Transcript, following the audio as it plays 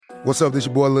What's up, this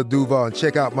your boy Lil Duval, and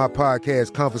check out my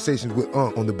podcast, Conversations with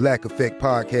Unc, on the Black Effect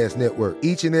Podcast Network.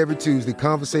 Each and every Tuesday,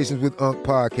 Conversations with Unc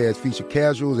podcast feature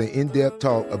casuals and in-depth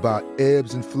talk about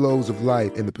ebbs and flows of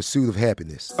life and the pursuit of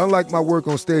happiness. Unlike my work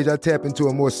on stage, I tap into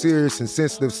a more serious and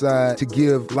sensitive side to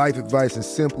give life advice and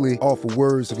simply offer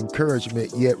words of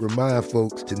encouragement, yet remind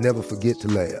folks to never forget to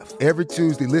laugh. Every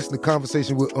Tuesday, listen to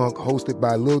Conversations with Unc, hosted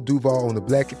by Lil Duval on the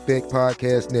Black Effect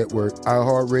Podcast Network,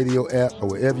 iHeartRadio app, or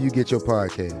wherever you get your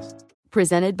podcasts.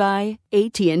 Presented by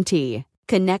AT&T.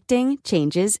 Connecting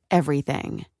changes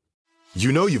everything.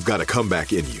 You know you've got a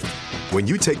comeback in you. When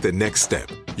you take the next step,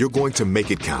 you're going to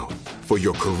make it count. For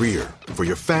your career, for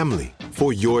your family,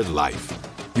 for your life.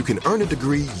 You can earn a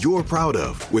degree you're proud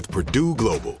of with Purdue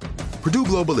Global. Purdue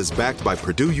Global is backed by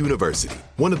Purdue University,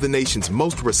 one of the nation's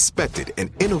most respected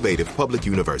and innovative public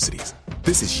universities.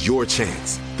 This is your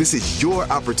chance. This is your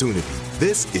opportunity.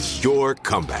 This is your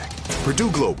comeback.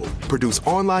 Purdue Global, Purdue's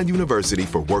online university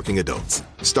for working adults.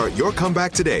 Start your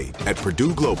comeback today at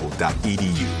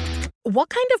purdueglobal.edu. What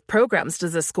kind of programs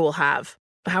does this school have?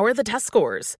 How are the test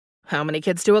scores? How many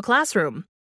kids to a classroom?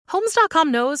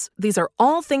 Homes.com knows these are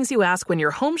all things you ask when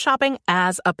you're home shopping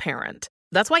as a parent.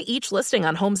 That's why each listing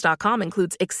on Homes.com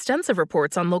includes extensive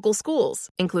reports on local schools,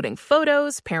 including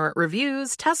photos, parent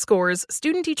reviews, test scores,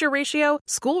 student-teacher ratio,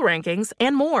 school rankings,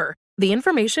 and more. The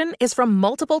information is from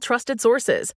multiple trusted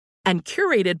sources and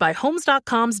curated by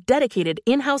Homes.com's dedicated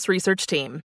in-house research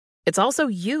team. It's also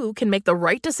you can make the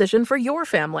right decision for your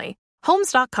family.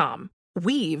 Homes.com.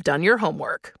 We've done your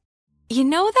homework. You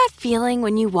know that feeling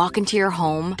when you walk into your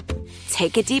home,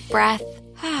 take a deep breath,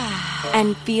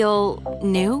 and feel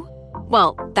new?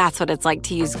 Well, that's what it's like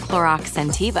to use Clorox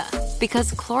Scentiva.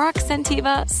 Because Clorox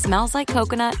Scentiva smells like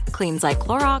coconut, cleans like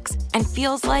Clorox, and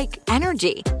feels like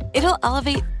energy. It'll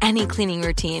elevate any cleaning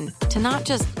routine to not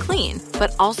just clean,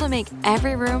 but also make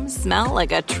every room smell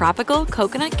like a tropical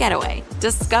coconut getaway.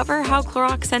 Discover how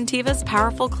Clorox Scentiva's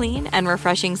powerful clean and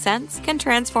refreshing scents can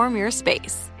transform your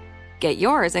space. Get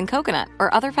yours in coconut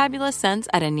or other fabulous scents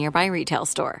at a nearby retail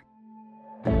store.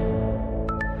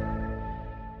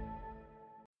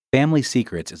 Family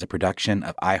Secrets is a production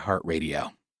of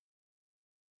iHeartRadio.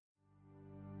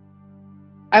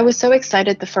 I was so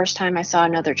excited the first time I saw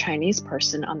another Chinese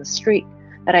person on the street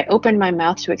that I opened my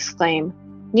mouth to exclaim,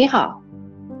 "Ni hao."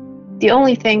 The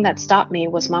only thing that stopped me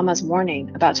was Mama's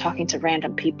warning about talking to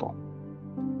random people.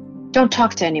 "Don't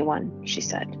talk to anyone," she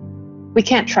said. "We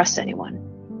can't trust anyone."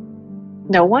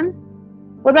 "No one?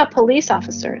 What about police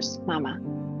officers, Mama?"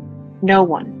 "No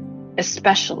one,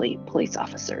 especially police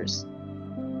officers.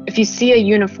 If you see a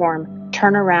uniform,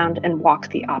 turn around and walk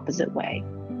the opposite way."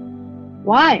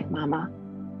 "Why, Mama?"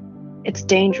 "It's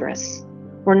dangerous.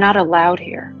 We're not allowed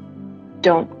here.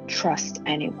 Don't trust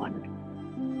anyone."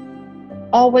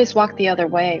 "Always walk the other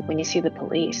way when you see the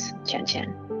police, Qian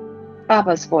Qian."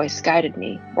 Baba's voice guided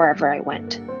me wherever I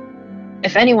went.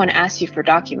 "If anyone asks you for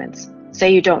documents,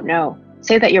 say you don't know.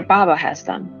 Say that your Baba has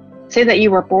them. Say that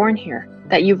you were born here,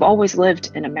 that you've always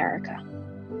lived in America."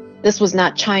 This was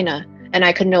not China, and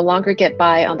I could no longer get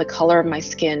by on the color of my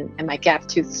skin and my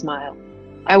gap-toothed smile.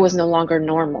 I was no longer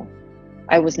normal.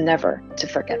 I was never to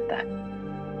forget that.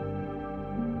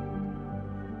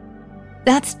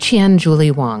 That's Qian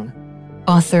Julie Wang,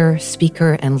 author,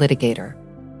 speaker, and litigator,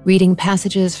 reading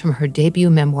passages from her debut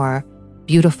memoir,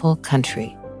 Beautiful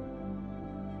Country.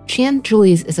 Qian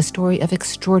Julie's is a story of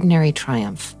extraordinary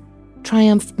triumph,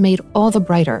 triumph made all the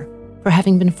brighter for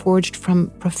having been forged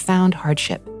from profound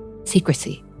hardship,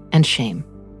 secrecy, and shame.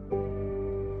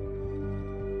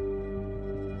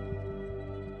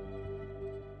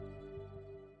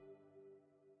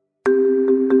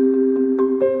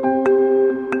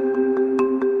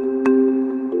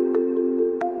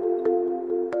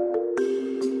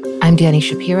 I'm Dani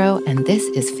Shapiro, and this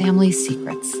is Family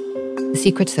Secrets. The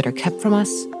secrets that are kept from us,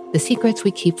 the secrets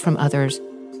we keep from others,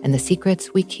 and the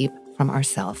secrets we keep from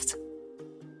ourselves.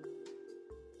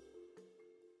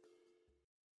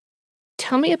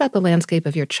 Tell me about the landscape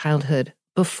of your childhood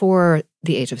before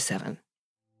the age of 7.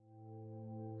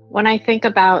 When I think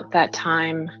about that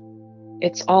time,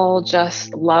 it's all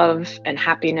just love and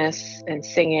happiness and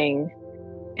singing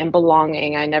and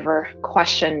belonging. I never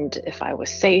questioned if I was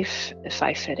safe, if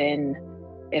I fit in,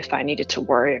 if I needed to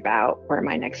worry about where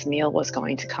my next meal was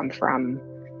going to come from.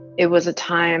 It was a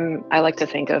time I like to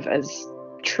think of as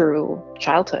true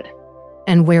childhood.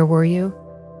 And where were you?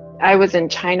 I was in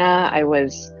China. I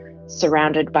was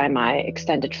surrounded by my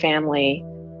extended family.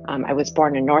 I was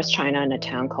born in North China in a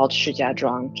town called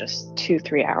Shijiazhuang, just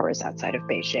 2-3 hours outside of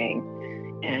Beijing.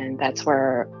 And that's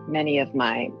where many of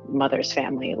my mother's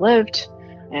family lived,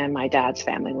 and my dad's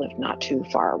family lived not too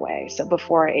far away. So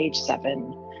before age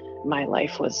 7, my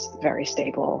life was very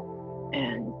stable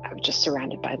and I was just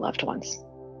surrounded by loved ones.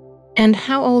 And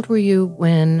how old were you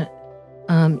when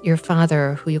your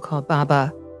father, who you call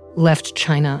Baba, left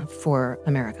China for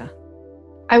America?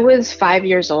 I was 5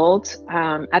 years old.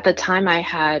 At the time, I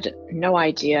had no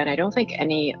idea, and I don't think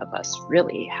any of us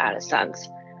really had a sense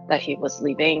that he was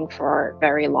leaving for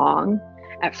very long.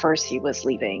 At first, he was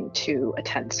leaving to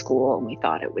attend school, and we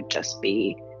thought it would just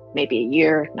be maybe a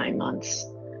year, 9 months.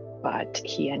 But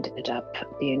he ended up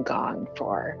being gone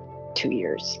for 2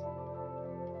 years.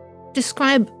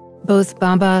 Describe both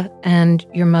Baba and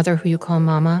your mother, who you call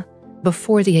Mama,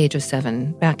 before the age of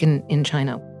 7, back in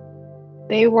China.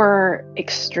 They were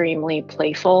extremely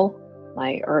playful.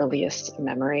 My earliest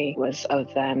memory was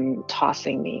of them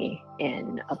tossing me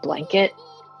in a blanket,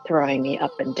 throwing me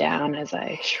up and down as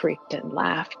I shrieked and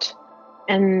laughed.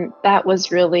 And that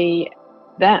was really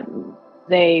them.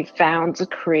 They found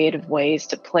creative ways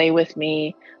to play with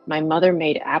me. My mother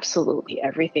made absolutely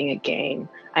everything a game.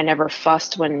 I never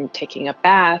fussed when taking a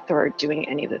bath or doing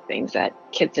any of the things that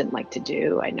kids didn't like to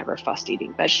do. I never fussed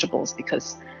eating vegetables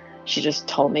because she just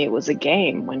told me it was a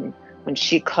game. When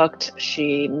she cooked,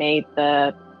 she made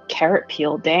the carrot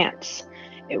peel dance.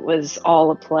 It was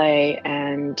all a play,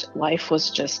 and life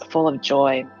was just full of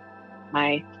joy.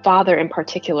 My father in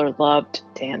particular loved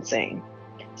dancing.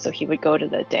 So he would go to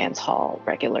the dance hall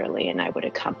regularly, and I would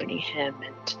accompany him,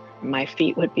 and my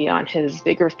feet would be on his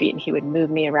bigger feet, and he would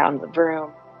move me around the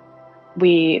room.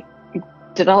 We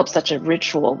developed such a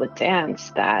ritual with dance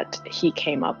that he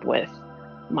came up with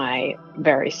my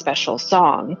very special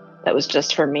song that was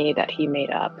just for me that he made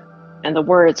up. And the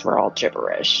words were all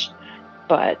gibberish.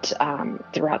 But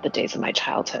throughout the days of my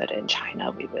childhood in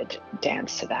China, we would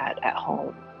dance to that at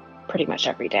home pretty much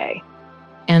every day.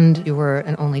 And you were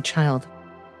an only child?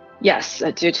 Yes,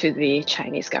 due to the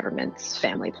Chinese government's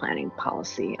family planning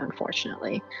policy,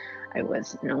 unfortunately. I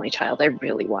was an only child. I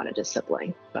really wanted a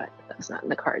sibling, but that was not in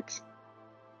the cards.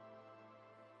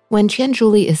 When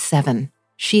Qianzhuli is 7,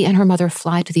 she and her mother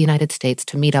fly to the United States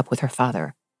to meet up with her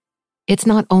father. It's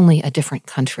not only a different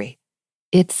country,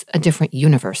 it's a different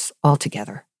universe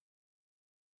altogether.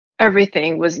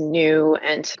 Everything was new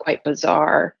and quite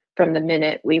bizarre from the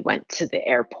minute we went to the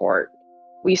airport.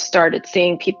 We started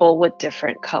seeing people with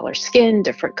different color skin,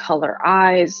 different color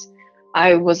eyes.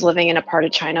 I was living in a part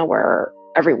of China where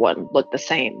everyone looked the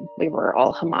same. We were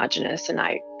all homogenous and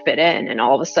I fit in, and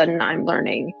all of a sudden I'm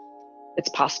learning it's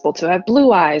possible to have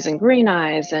blue eyes and green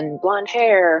eyes and blonde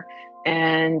hair,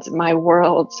 and my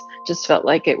world just felt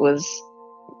like it was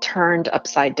turned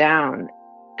upside down.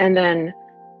 And then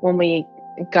when we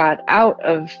got out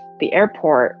of the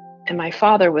airport and my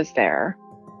father was there,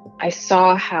 I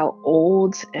saw how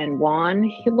old and wan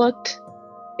he looked.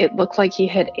 It looked like he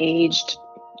had aged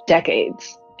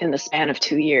decades in the span of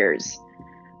 2 years.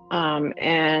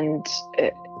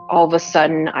 All of a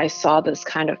sudden, I saw this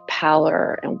kind of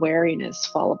pallor and weariness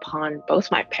fall upon both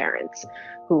my parents,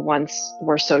 who once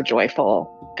were so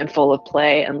joyful and full of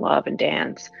play and love and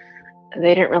dance.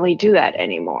 They didn't really do that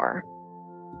anymore.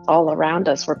 All around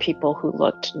us were people who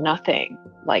looked nothing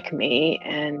like me,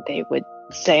 and they would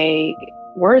say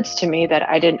words to me that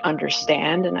I didn't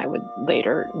understand, and I would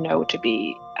later know to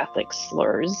be ethnic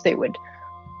slurs. They would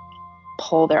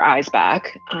pull their eyes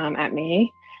back at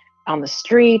me on the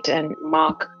street and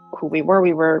mock who we were.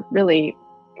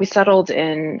 We settled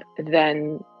in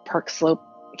then Park Slope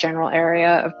general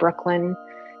area of Brooklyn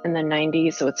in the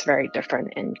 90s, so it's very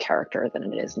different in character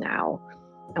than it is now.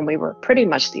 And we were pretty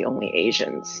much the only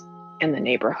Asians in the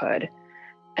neighborhood.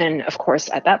 And of course,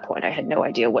 at that point, I had no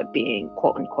idea what being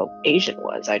quote unquote Asian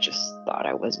was. I just thought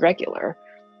I was regular.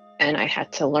 And I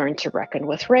had to learn to reckon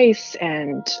with race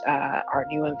and our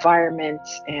new environment.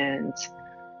 And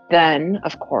then,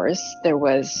 of course, there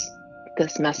was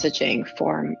this messaging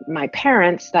for my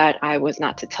parents that I was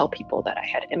not to tell people that I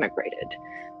had immigrated,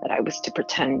 that I was to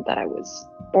pretend that I was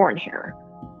born here.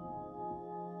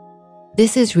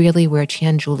 This is really where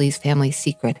Qianzhuli's family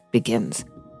secret begins.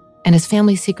 And as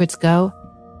family secrets go,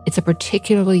 it's a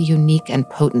particularly unique and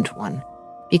potent one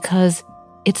because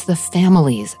it's the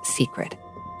family's secret.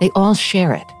 They all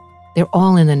share it. They're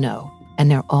all in the know, and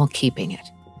they're all keeping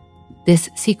it. This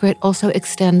secret also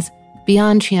extends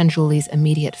beyond Qianzhuli's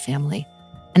immediate family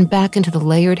and back into the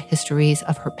layered histories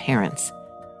of her parents,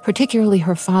 particularly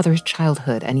her father's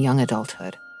childhood and young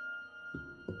adulthood.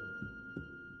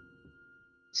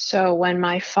 So when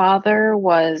my father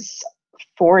was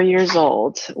 4 years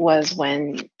old was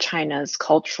when China's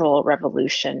Cultural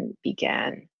Revolution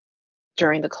began.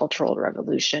 During the Cultural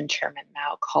Revolution, Chairman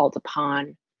Mao called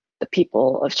upon the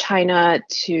people of China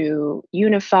to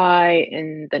unify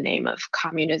in the name of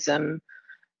communism,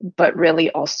 but really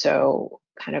also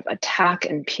kind of attack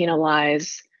and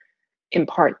penalize, in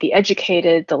part, the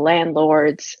educated, the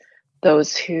landlords,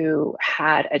 those who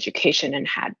had education and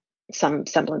had some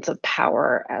semblance of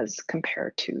power as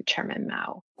compared to Chairman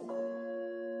Mao.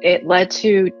 It led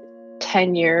to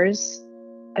 10 years,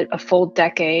 a full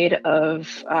decade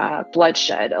of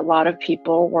bloodshed. A lot of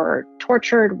people were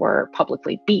tortured, were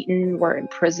publicly beaten, were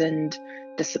imprisoned,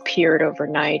 disappeared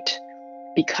overnight.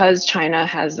 Because China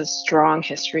has a strong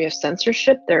history of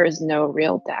censorship, there is no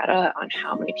real data on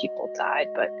how many people died,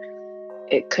 but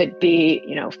it could be,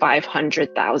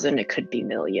 500,000, it could be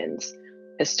millions.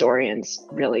 Historians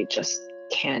really just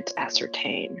can't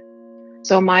ascertain.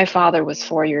 So my father was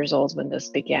 4 years old when this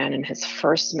began, and his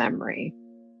first memory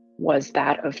was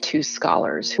that of two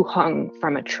scholars who hung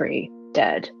from a tree,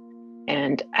 dead,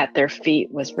 and at their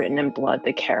feet was written in blood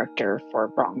the character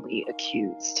for wrongly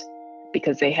accused,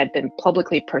 because they had been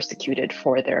publicly persecuted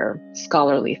for their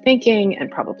scholarly thinking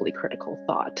and probably critical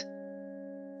thought.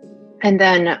 And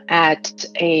then at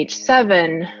age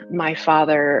 7, my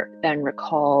father then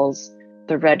recalls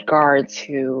the Red Guards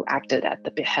who acted at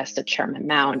the behest of Chairman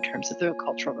Mao in terms of the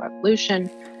Cultural Revolution,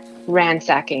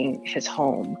 ransacking his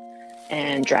home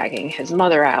and dragging his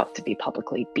mother out to be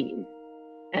publicly beaten.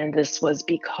 And this was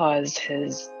because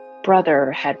his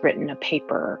brother had written a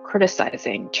paper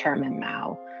criticizing Chairman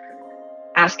Mao,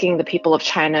 asking the people of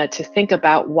China to think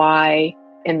about why,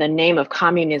 in the name of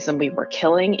communism, we were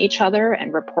killing each other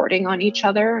and reporting on each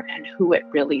other and who it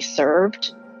really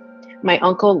served. My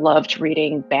uncle loved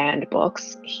reading banned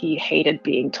books. He hated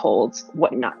being told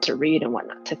what not to read and what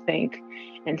not to think.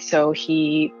 And so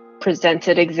he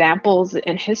presented examples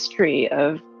in history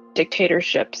of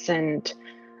dictatorships and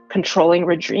controlling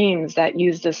regimes that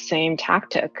used the same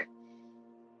tactic.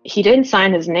 He didn't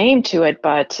sign his name to it,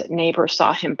 but neighbors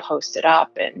saw him post it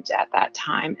up. And at that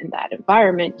time, in that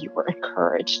environment, you were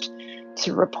encouraged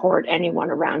to report anyone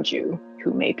around you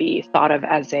who may be thought of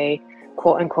as a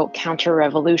quote-unquote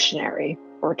counter-revolutionary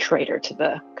or traitor to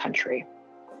the country.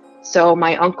 So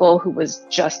my uncle, who was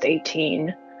just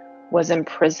 18, was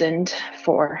imprisoned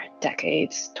for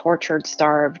decades, tortured,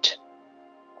 starved.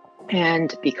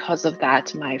 And because of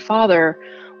that, my father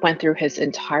went through his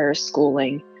entire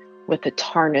schooling with the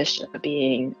tarnish of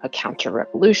being a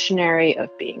counter-revolutionary,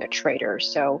 of being a traitor.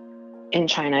 So in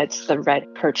China, it's the red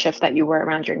kerchief that you wear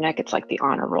around your neck. It's like the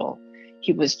honor roll.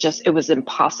 It was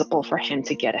impossible for him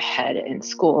to get ahead in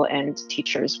school, and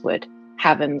teachers would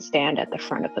have him stand at the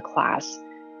front of the class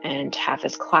and have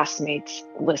his classmates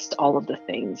list all of the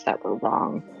things that were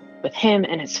wrong with him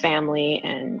and his family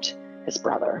and his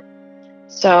brother.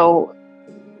 So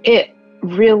it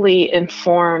really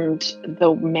informed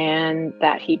the man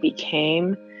that he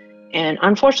became. And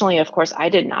unfortunately, of course, I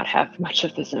did not have much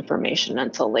of this information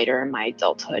until later in my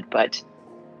adulthood, but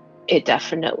it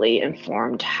definitely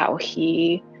informed how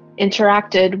he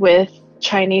interacted with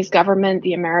Chinese government,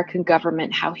 the American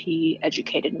government, how he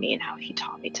educated me and how he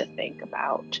taught me to think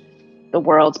about the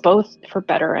world, both for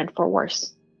better and for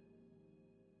worse.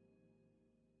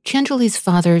 Qianzhuli's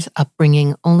father's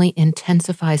upbringing only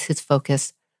intensifies his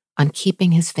focus on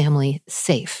keeping his family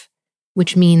safe,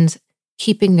 which means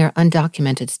keeping their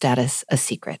undocumented status a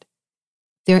secret.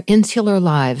 Their insular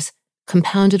lives,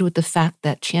 compounded with the fact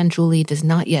that Qianzhuli does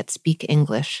not yet speak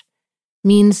English,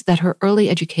 means that her early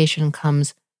education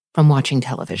comes from watching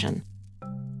television.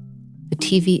 The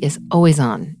TV is always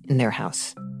on in their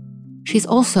house. She's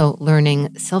also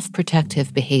learning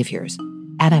self-protective behaviors,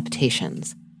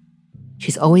 adaptations.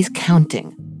 She's always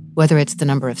counting, whether it's the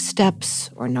number of steps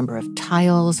or number of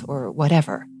tiles or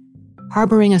whatever,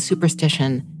 harboring a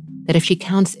superstition that if she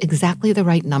counts exactly the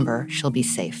right number, she'll be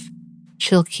safe.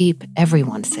 She'll keep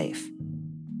everyone safe.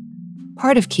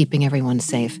 Part of keeping everyone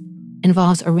safe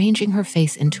involves arranging her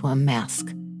face into a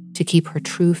mask to keep her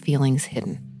true feelings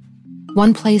hidden.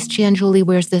 One place Qianzhuli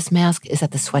wears this mask is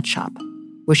at the sweatshop,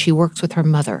 where she works with her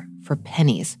mother for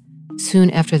pennies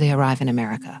soon after they arrive in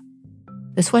America.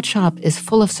 The sweatshop is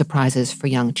full of surprises for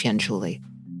young Qianzhuli,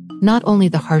 not only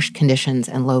the harsh conditions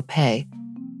and low pay,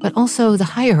 but also the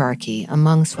hierarchy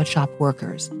among sweatshop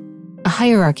workers, a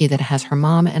hierarchy that has her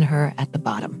mom and her at the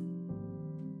bottom.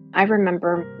 I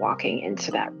remember walking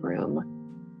into that room.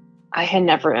 I had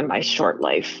never in my short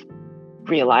life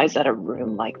realized that a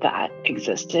room like that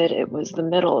existed. It was the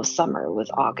middle of summer. It was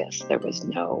August. There was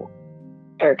no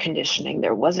air conditioning.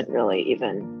 There wasn't really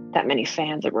even that many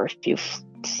fans. There were a few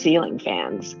ceiling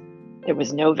fans. There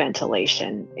was no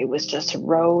ventilation. It was just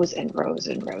rows and rows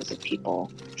and rows of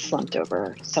people slumped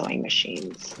over sewing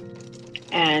machines.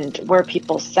 And where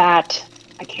people sat,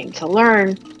 I came to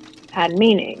learn, had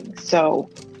meaning. So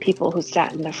people who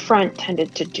sat in the front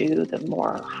tended to do the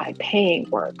more high-paying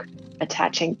work.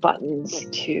 Attaching buttons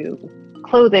to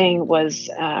clothing was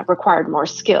required more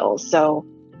skills. So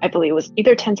I believe it was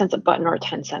either 10 cents a button or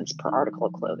 10 cents per article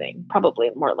of clothing, probably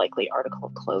more likely article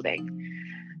of clothing.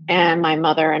 And my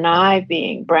mother and I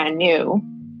being brand new,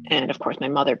 and of course my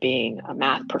mother being a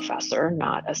math professor,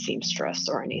 not a seamstress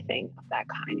or anything of that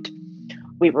kind,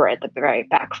 we were at the very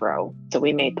back row. So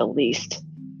we made the least.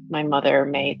 My mother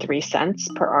made 3 cents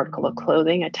per article of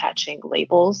clothing, attaching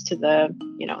labels to the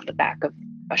back of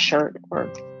a shirt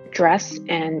or dress.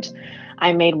 And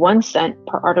I made 1 cent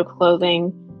per article of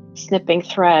clothing, snipping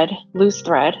loose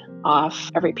thread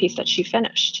off every piece that she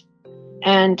finished.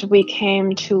 And we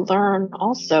came to learn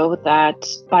also that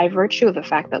by virtue of the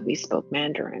fact that we spoke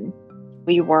Mandarin,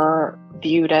 we were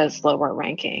viewed as lower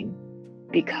ranking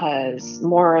because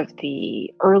more of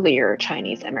the earlier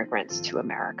Chinese immigrants to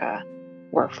America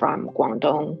were from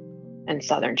Guangdong and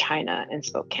southern China and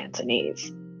spoke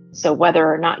Cantonese. So whether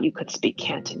or not you could speak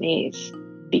Cantonese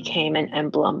became an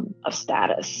emblem of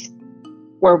status.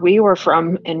 Where we were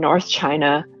from in North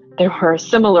China, there were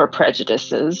similar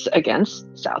prejudices against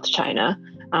South China.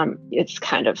 It's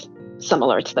kind of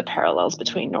similar to the parallels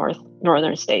between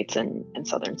northern states and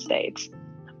southern states.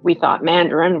 We thought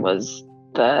Mandarin was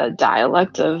the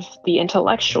dialect of the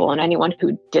intellectual, and anyone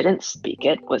who didn't speak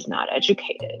it was not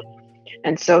educated.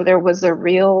 And so there was a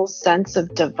real sense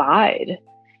of divide.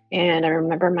 And I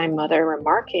remember my mother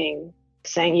remarking,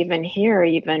 saying, even here,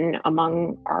 even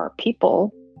among our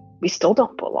people, we still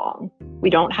don't belong.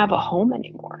 We don't have a home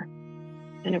anymore.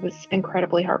 And it was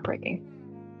incredibly heartbreaking.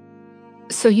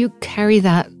 So you carry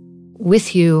that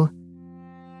with you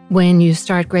when you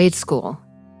start grade school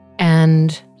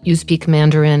and you speak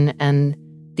Mandarin and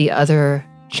the other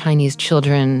Chinese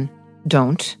children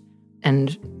don't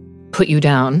and put you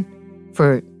down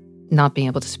for not being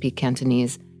able to speak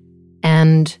Cantonese.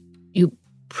 And you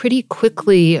pretty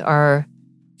quickly are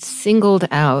singled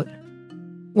out.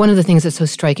 One of the things that's so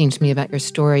striking to me about your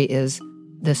story is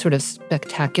the sort of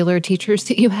spectacular teachers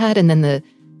that you had and then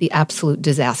the absolute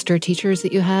disaster teachers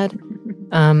that you had.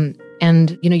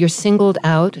 And, you're singled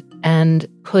out and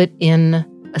put in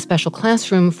a special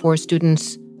classroom for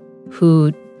students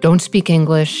who don't speak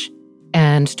English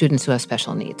and students who have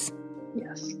special needs.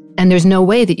 Yes. And there's no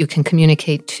way that you can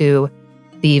communicate to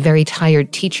the very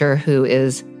tired teacher who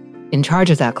is in charge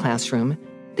of that classroom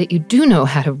that you do know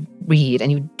how to read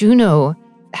and you do know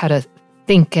how to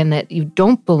think and that you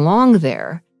don't belong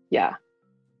there. Yeah.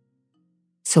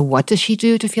 So what does she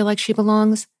do to feel like she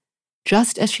belongs?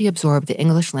 Just as she absorbed the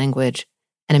English language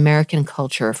and American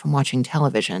culture from watching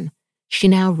television, she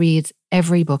now reads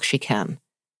every book she can.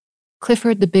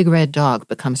 Clifford the Big Red Dog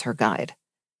becomes her guide.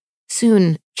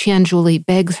 Soon, Qian-Julie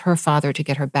begs her father to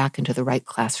get her back into the right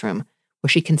classroom where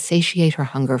she can satiate her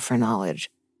hunger for knowledge.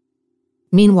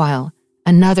 Meanwhile,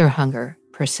 another hunger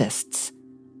persists.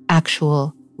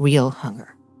 Actual, real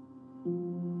hunger.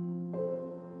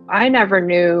 I never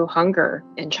knew hunger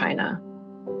in China.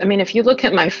 I mean, if you look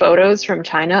at my photos from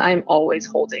China, I'm always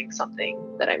holding something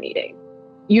that I'm eating,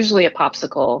 usually a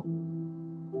popsicle.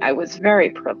 I was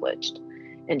very privileged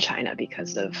in China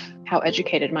because of how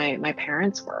educated my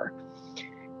parents were.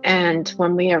 And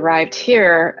when we arrived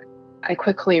here, I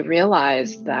quickly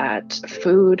realized that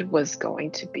food was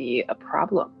going to be a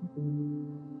problem.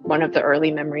 One of the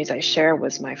early memories I share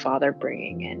was my father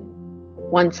bringing in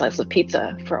 1 slice of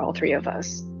pizza for all 3 of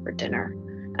us for dinner.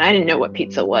 And I didn't know what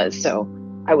pizza was, so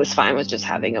I was fine with just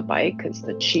having a bite because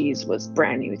the cheese was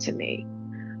brand new to me.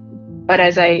 But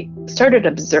as I started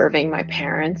observing my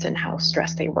parents and how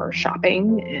stressed they were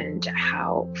shopping and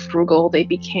how frugal they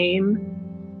became,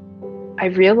 I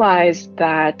realized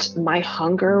that my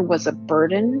hunger was a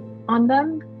burden on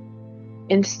them.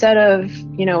 Instead of,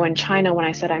 in China, when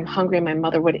I said I'm hungry, my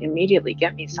mother would immediately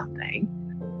get me something.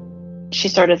 She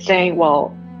started saying,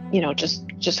 well,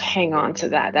 just hang on to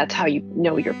that. That's how you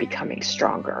know you're becoming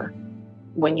stronger.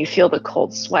 When you feel the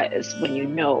cold sweat is when you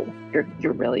know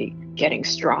you're really getting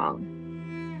strong.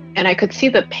 And I could see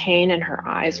the pain in her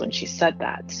eyes when she said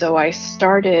that. So I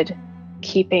started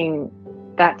keeping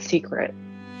that secret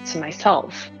to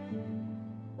myself.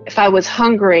 If I was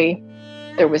hungry,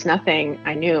 there was nothing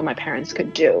I knew my parents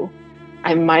could do.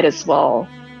 I might as well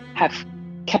have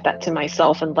kept that to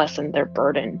myself and lessened their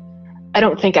burden. I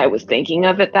don't think I was thinking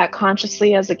of it that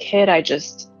consciously as a kid. I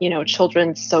just,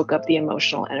 children soak up the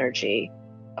emotional energy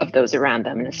of those around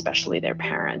them and especially their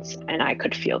parents. And I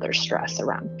could feel their stress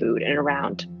around food and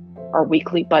around our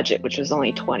weekly budget, which was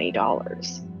only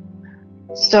 $20.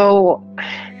 So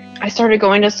I started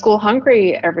going to school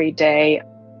hungry every day.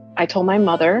 I told my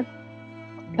mother,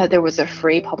 that there was a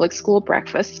free public school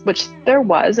breakfast, which there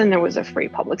was, and there was a free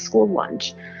public school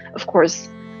lunch. Of course,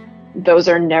 those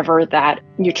are never that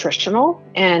nutritional,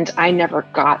 and I never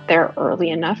got there early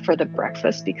enough for the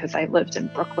breakfast because I lived in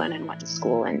Brooklyn and went to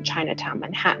school in Chinatown,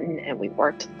 Manhattan, and we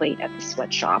worked late at the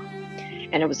sweatshop.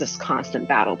 And it was this constant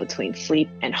battle between sleep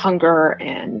and hunger.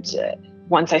 And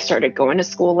once I started going to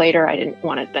school later, I didn't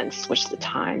want to then switch the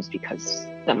times because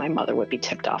then my mother would be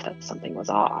tipped off that something was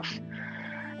off.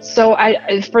 So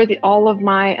for all of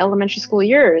my elementary school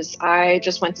years, I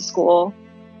just went to school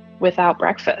without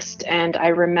breakfast. And I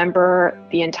remember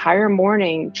the entire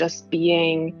morning just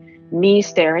being me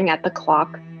staring at the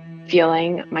clock,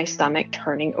 feeling my stomach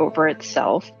turning over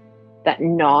itself, that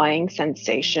gnawing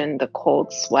sensation, the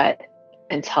cold sweat,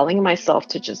 and telling myself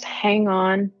to just hang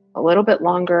on a little bit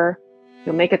longer.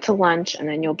 You'll make it to lunch and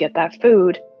then you'll get that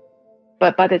food.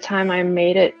 But by the time I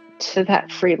made it to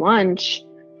that free lunch,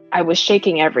 I was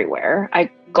shaking everywhere.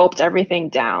 I gulped everything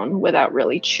down without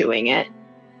really chewing it.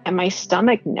 And my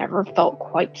stomach never felt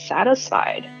quite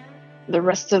satisfied. The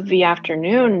rest of the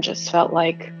afternoon just felt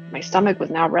like my stomach was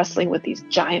now wrestling with these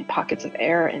giant pockets of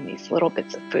air and these little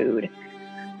bits of food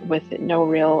with no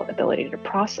real ability to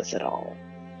process it all.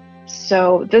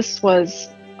 So this was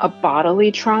a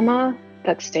bodily trauma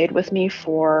that stayed with me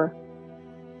for,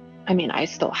 I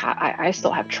still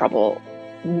have trouble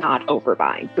not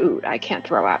overbuying food. I can't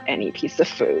throw out any piece of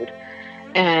food.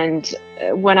 And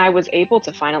when I was able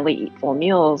to finally eat full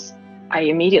meals, I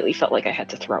immediately felt like I had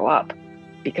to throw up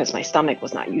because my stomach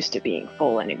was not used to being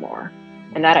full anymore.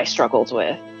 And that I struggled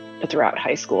with throughout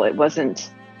high school. It was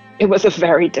a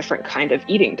very different kind of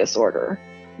eating disorder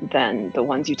than the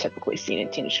ones you typically see in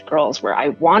teenage girls, where I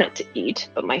wanted to eat,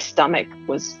 but my stomach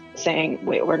was saying,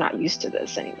 wait, we're not used to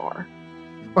this anymore.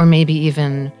 Or maybe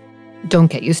even, don't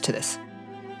get used to this.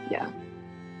 Yeah,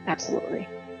 absolutely.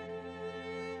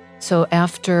 So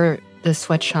after the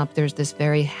sweatshop, there's this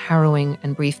very harrowing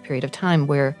and brief period of time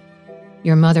where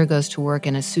your mother goes to work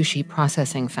in a sushi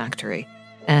processing factory,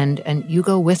 and you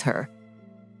go with her,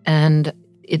 and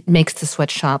it makes the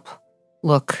sweatshop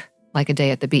look like a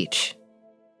day at the beach.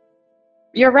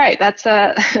 You're right. That's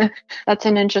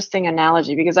an interesting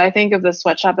analogy, because I think of the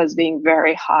sweatshop as being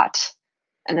very hot,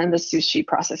 and then the sushi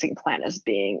processing plant as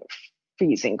being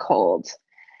freezing cold,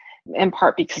 in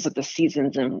part because of the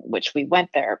seasons in which we went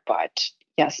there. But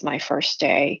yes, my first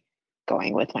day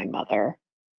going with my mother,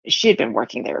 she had been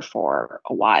working there for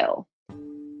a while.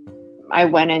 I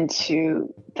went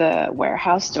into the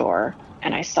warehouse door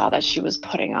and I saw that she was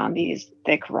putting on these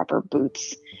thick rubber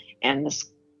boots and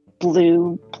this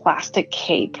blue plastic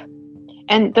cape.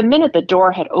 And the minute the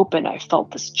door had opened, I felt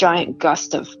this giant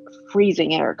gust of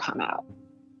freezing air come out.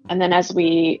 And then as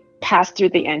we passed through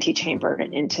the antechamber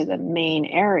and into the main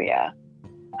area,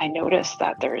 I noticed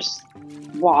that there's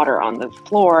water on the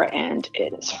floor and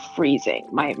it is freezing.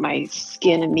 My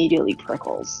skin immediately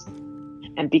prickles.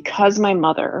 And because my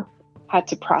mother had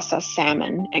to process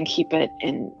salmon and keep it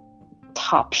in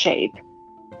top shape,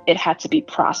 it had to be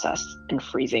processed in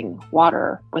freezing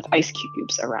water with ice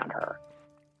cubes around her.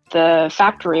 The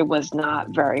factory was not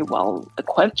very well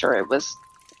equipped, or it was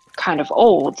kind of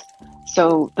old,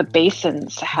 so the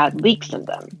basins had leaks in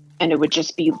them, and it would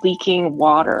just be leaking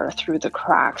water through the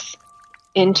cracks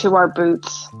into our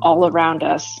boots all around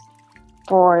us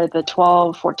for the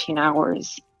 12, 14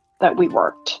 hours that we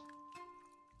worked.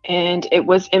 And it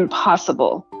was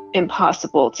impossible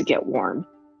to get warm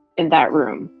in that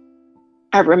room.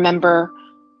 I remember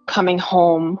coming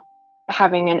home,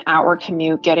 having an hour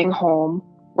commute, getting home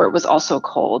where it was also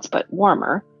cold but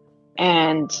warmer,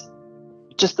 and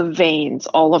just the veins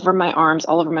all over my arms,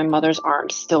 all over my mother's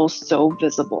arms, still so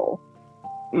visible.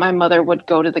 My mother would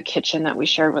go to the kitchen that we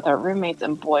shared with our roommates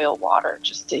and boil water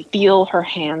just to feel her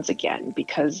hands again,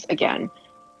 because again,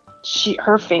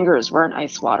 her fingers were in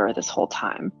ice water this whole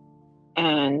time.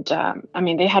 And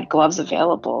they had gloves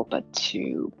available, but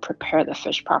to prepare the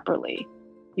fish properly,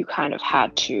 you kind of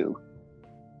had to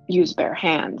use bare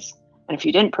hands. And if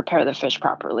you didn't prepare the fish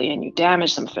properly and you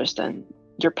damaged some fish, then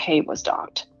your pay was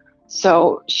docked.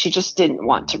 So she just didn't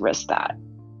want to risk that.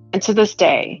 And to this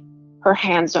day, her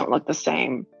hands don't look the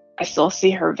same. I still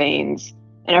see her veins.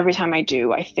 And every time I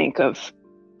do, I think of,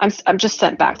 I'm just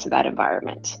sent back to that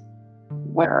environment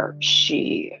where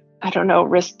she,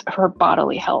 risked her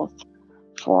bodily health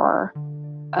for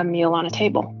a meal on a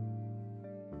table.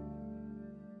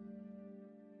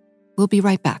 We'll be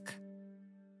right back.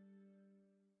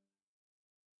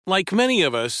 Like many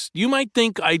of us, you might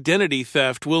think identity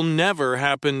theft will never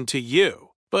happen to you.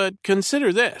 But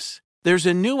consider this. There's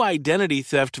a new identity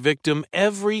theft victim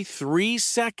every 3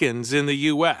 seconds in the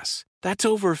U.S. That's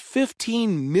over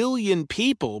 15 million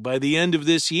people by the end of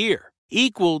this year,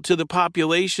 equal to the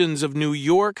populations of New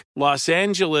York, Los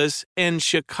Angeles, and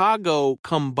Chicago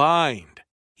combined.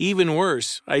 Even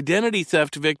worse, identity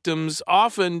theft victims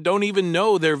often don't even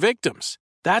know they're victims.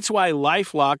 That's why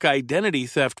LifeLock Identity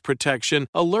Theft Protection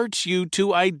alerts you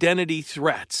to identity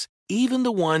threats, even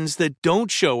the ones that don't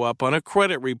show up on a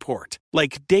credit report,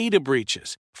 like data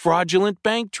breaches, fraudulent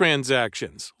bank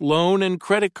transactions, loan and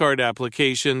credit card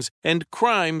applications, and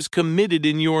crimes committed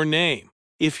in your name.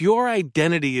 If your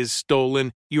identity is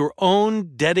stolen, your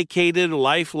own dedicated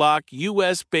LifeLock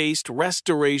US-based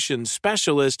restoration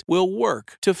specialist will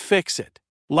work to fix it.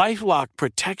 LifeLock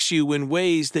protects you in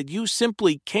ways that you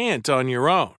simply can't on your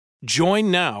own.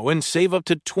 Join now and save up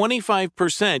to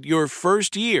 25% your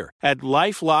first year at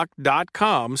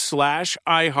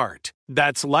LifeLock.com/iHeart.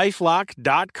 That's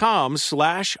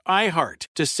LifeLock.com/iHeart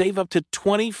to save up to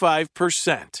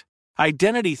 25%.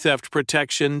 Identity theft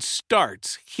protection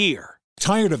starts here.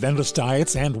 Tired of endless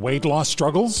diets and weight loss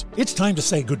struggles? It's time to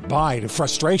say goodbye to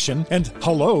frustration and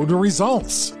hello to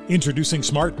results. Introducing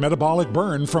Smart Metabolic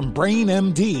Burn from Brain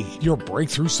MD, your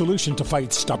breakthrough solution to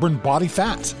fight stubborn body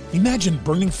fat. Imagine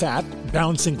burning fat,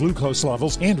 balancing glucose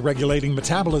levels, and regulating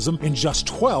metabolism in just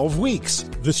 12 weeks.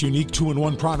 This unique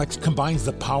 2-in-1 product combines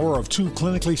the power of 2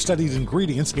 clinically studied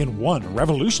ingredients in one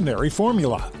revolutionary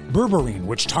formula. Berberine,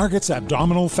 which targets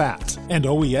abdominal fat, and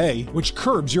OEA, which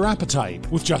curbs your appetite.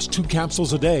 With just 2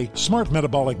 capsules a day, Smart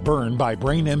Metabolic Burn by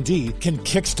Brain MD can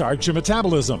kickstart your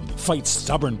metabolism, fight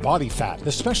stubborn body fat,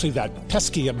 especially that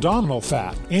pesky abdominal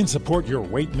fat, and support your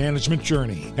weight management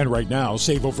journey. And right now,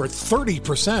 save over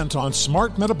 30% on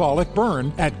Smart Metabolic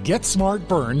Burn at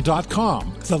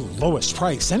GetSmartBurn.com. The lowest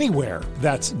price anywhere.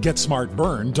 That's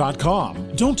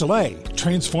GetSmartBurn.com. Don't delay.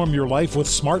 Transform your life with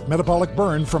Smart Metabolic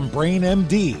Burn from Brain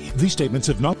MD. These statements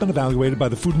have not been evaluated by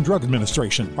the Food and Drug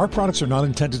Administration. Our products are not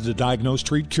intended to diagnose,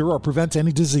 treat, cure, or prevent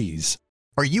any disease.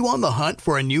 Are you on the hunt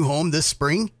for a new home this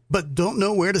spring, but don't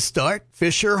know where to start?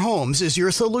 Fisher Homes is your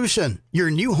solution.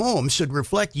 Your new home should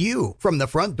reflect you, from the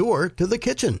front door to the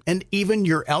kitchen, and even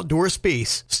your outdoor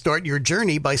space. Start your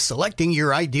journey by selecting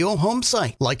your ideal home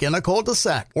site, like in a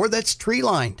cul-de-sac or that's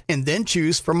tree-lined, and then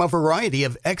choose from a variety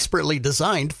of expertly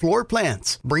designed floor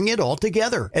plans. Bring it all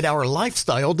together at our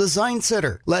Lifestyle Design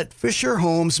Center. Let Fisher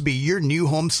Homes be your new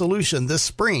home solution this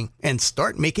spring and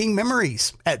start making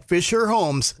memories at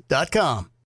FisherHomes.com.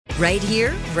 Right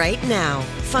here, right now.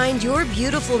 Find your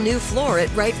beautiful new floor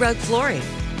at Right Rug Flooring.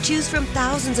 Choose from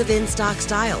thousands of in-stock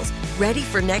styles, ready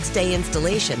for next day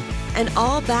installation, and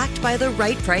all backed by the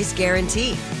right price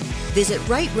guarantee. Visit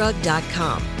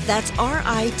rightrug.com. That's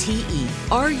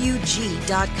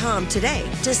RITERUG.com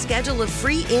today to schedule a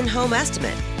free in-home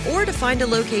estimate or to find a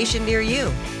location near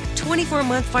you.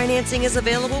 24-month financing is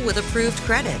available with approved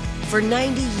credit. For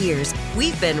 90 years,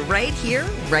 we've been right here,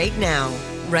 right now.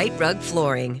 Right Rug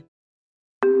Flooring.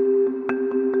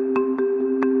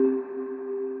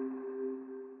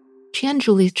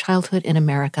 Tianjuli's childhood in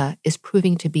America is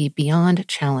proving to be beyond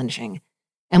challenging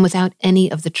and without any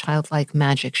of the childlike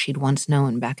magic she'd once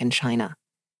known back in China.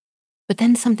 But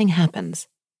then something happens.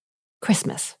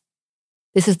 Christmas.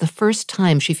 This is the first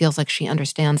time she feels like she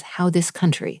understands how this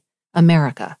country,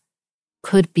 America,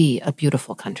 could be a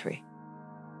beautiful country.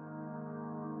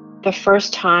 The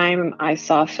first time I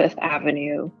saw Fifth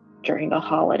Avenue during the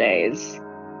holidays,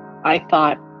 I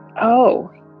thought, oh,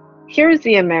 here's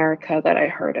the America that I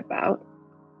heard about.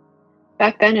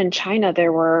 Back then in China,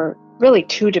 there were really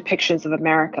 2 depictions of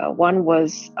America. One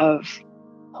was of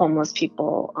homeless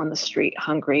people on the street,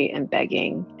 hungry and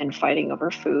begging and fighting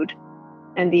over food.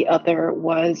 And the other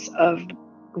was of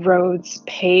roads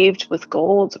paved with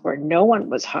gold where no one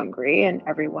was hungry and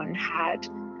everyone had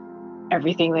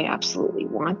everything they absolutely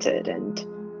wanted. And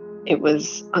it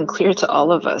was unclear to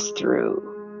all of us through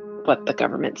what the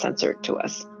government censored to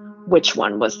us, which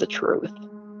one was the truth.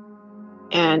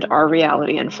 And our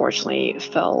reality, unfortunately,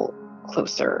 fell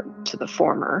closer to the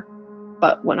former.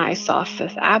 But when I saw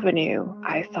Fifth Avenue,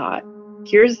 I thought,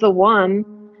 here's the one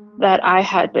that I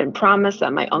had been promised,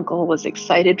 that my uncle was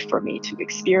excited for me to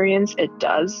experience. It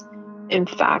does, in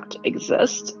fact,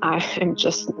 exist. I am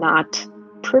just not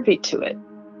privy to it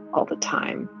all the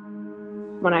time.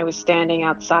 When I was standing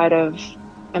outside of,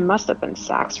 it must have been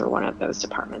Saks or one of those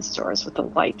department stores with the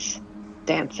lights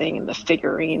dancing and the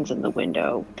figurines in the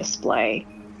window display,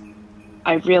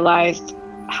 I realized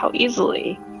how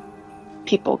easily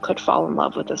people could fall in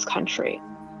love with this country.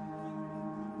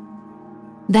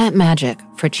 That magic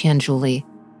for Tianjuli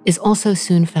is also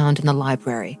soon found in the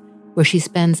library, where she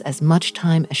spends as much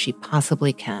time as she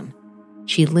possibly can.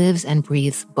 She lives and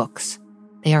breathes books.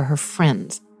 They are her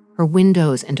friends, her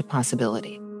windows into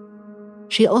possibility.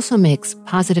 She also makes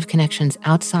positive connections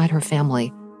outside her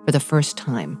family for the first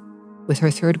time, with her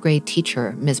third-grade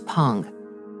teacher, Ms. Pong,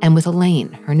 and with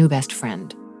Elaine, her new best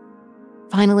friend.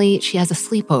 Finally, she has a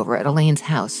sleepover at Elaine's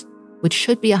house, which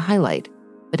should be a highlight,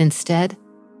 but instead,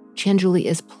 Tianjuli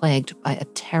is plagued by a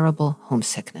terrible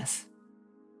homesickness.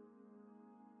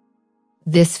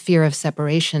 This fear of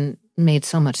separation made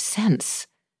so much sense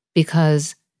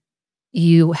because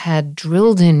you had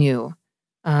drilled in you,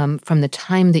 from the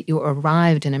time that you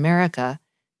arrived in America,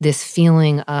 this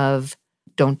feeling of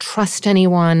don't trust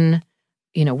anyone,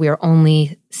 we're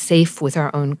only safe with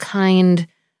our own kind,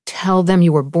 tell them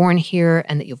you were born here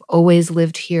and that you've always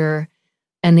lived here,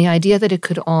 and the idea that it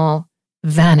could all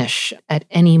vanish at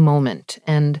any moment.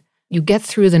 And you get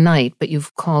through the night, but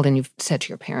you've called and you've said to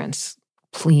your parents,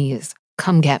 please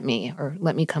come get me or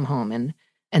let me come home. And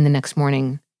the next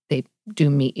morning they do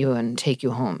meet you and take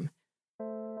you home.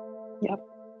 Yep.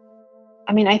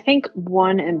 I mean, I think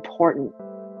one important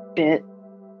bit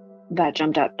that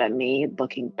jumped out at me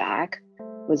looking back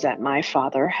was that my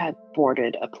father had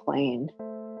boarded a plane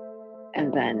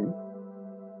and then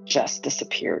just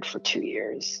disappeared for 2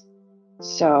 years.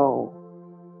 So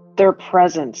their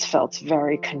presence felt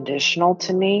very conditional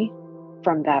to me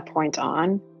from that point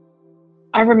on.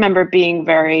 I remember being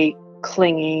very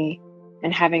clingy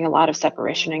and having a lot of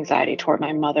separation anxiety toward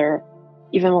my mother,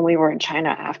 even when we were in China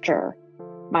after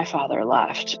my father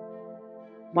left.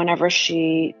 Whenever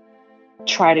she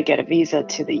tried to get a visa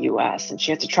to the US, and she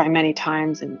had to try many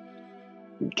times and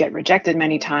get rejected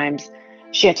many times,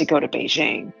 she had to go to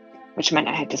Beijing, which meant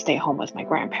I had to stay home with my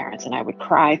grandparents, and I would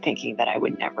cry thinking that I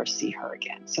would never see her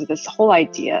again. So this whole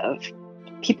idea of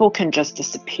people can just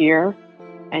disappear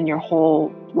and your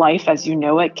whole life as you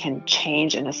know it can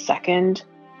change in a second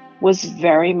was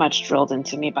very much drilled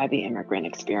into me by the immigrant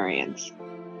experience.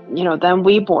 Then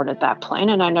we boarded that plane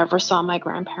and I never saw my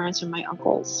grandparents or my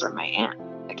uncles or my aunt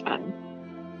again.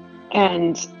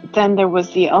 And then there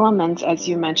was the element, as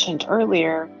you mentioned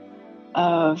earlier,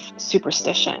 of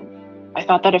superstition. I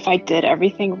thought that if I did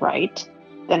everything right,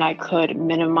 then I could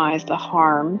minimize the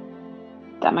harm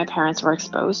that my parents were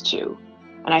exposed to.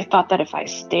 And I thought that if I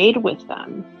stayed with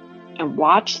them and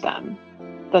watched them,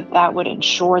 that would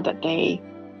ensure that they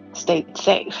stayed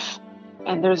safe.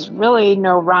 And there's really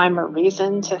no rhyme or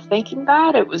reason to thinking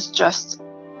that. It was just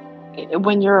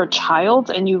when you're a child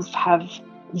and you have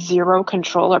zero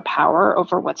control or power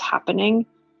over what's happening,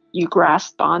 you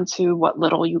grasp onto what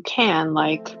little you can,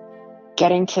 like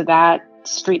getting to that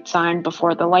street sign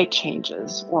before the light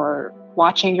changes or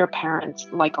watching your parents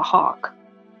like a hawk.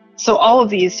 So all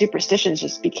of these superstitions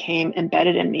just became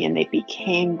embedded in me, and they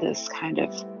became this kind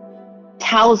of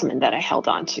talisman that I held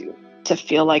on to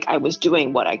feel like I was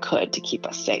doing what I could to keep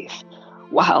us safe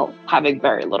while having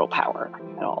very little power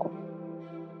at all.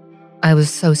 I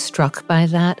was so struck by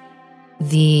that.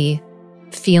 The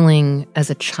feeling as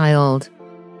a child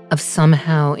of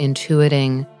somehow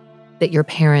intuiting that your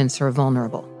parents are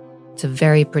vulnerable. It's a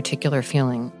very particular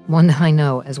feeling, one that I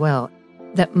know as well,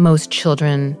 that most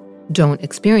children don't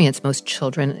experience. Most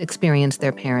children experience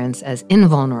their parents as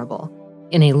invulnerable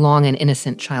in a long and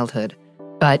innocent childhood.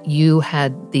 But you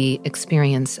had the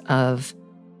experience of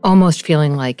almost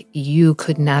feeling like you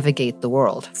could navigate the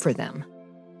world for them.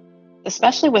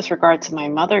 Especially with regard to my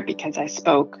mother, because I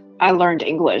learned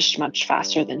English much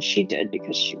faster than she did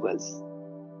because she was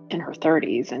in her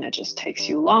 30s and it just takes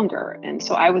you longer. And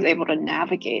so I was able to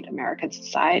navigate American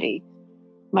society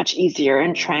much easier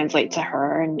and translate to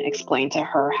her and explain to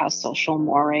her how social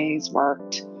mores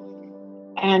worked.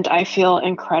 And I felt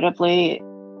incredibly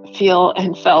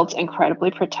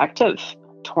protective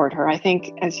toward her. I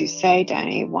think, as you say,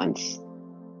 Danny, once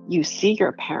you see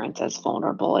your parents as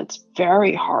vulnerable, it's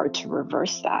very hard to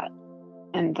reverse that.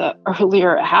 And the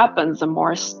earlier it happens, the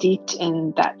more steeped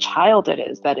in that child it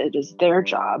is, that it is their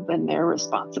job and their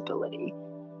responsibility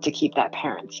to keep that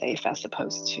parent safe as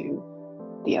opposed to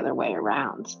the other way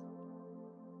around.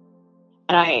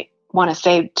 And I want to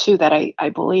say, too, that I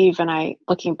believe, and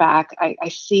looking back, I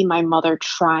see my mother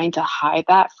trying to hide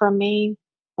that from me.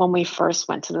 When we first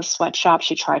went to the sweatshop,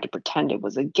 she tried to pretend it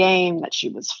was a game, that she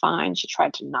was fine. She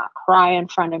tried to not cry in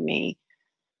front of me.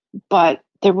 But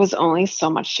there was only so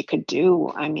much she could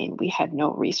do. I mean, we had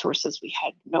no resources. We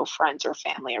had no friends or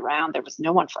family around. There was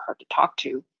no one for her to talk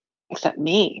to except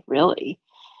me, really.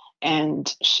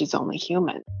 And she's only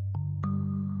human.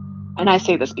 And I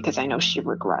say this because I know she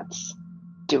regrets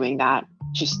doing that.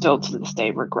 She still to this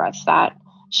day regrets that.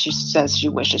 She says she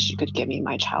wishes she could give me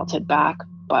my childhood back,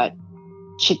 but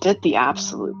she did the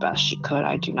absolute best she could.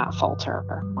 I do not fault her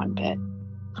one bit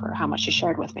for how much she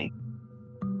shared with me.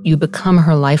 You become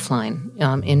her lifeline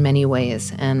in many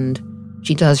ways. And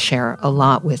She does share a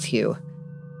lot with you.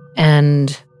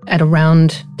 And at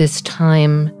around this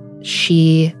time,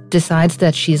 she decides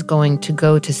that she's going to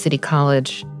go to City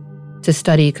College to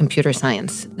study computer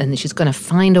science. And she's going to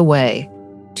find a way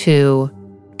to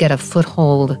get a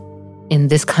foothold in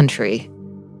this country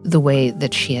the way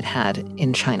that she had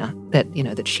in China,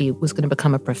 that she was going to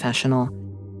become a professional.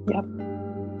 Yep.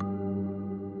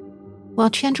 While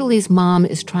Qianzhuli's mom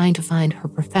is trying to find her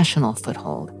professional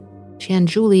foothold,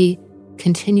 Qianzhuli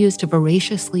continues to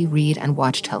voraciously read and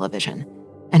watch television,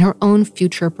 and her own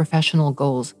future professional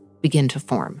goals begin to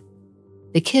form.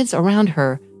 The kids around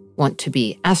her want to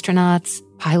be astronauts,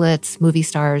 pilots, movie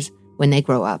stars when they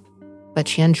grow up. But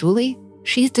Qianzhuli,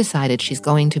 she's decided she's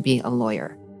going to be a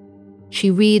lawyer. She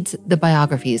reads the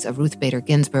biographies of Ruth Bader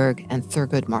Ginsburg and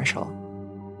Thurgood Marshall.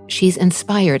 She's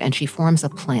inspired and she forms a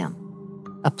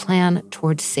plan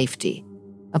toward safety,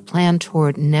 a plan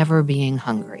toward never being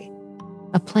hungry,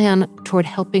 a plan toward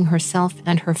helping herself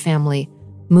and her family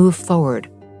move forward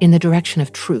in the direction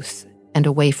of truth and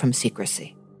away from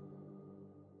secrecy.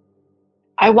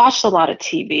 I watched a lot of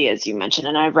TV, as you mentioned,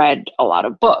 and I read a lot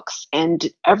of books. And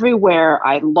everywhere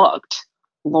I looked,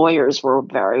 lawyers were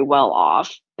very well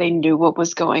off. They knew what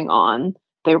was going on.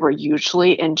 They were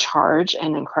usually in charge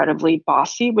and incredibly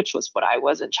bossy, which was what I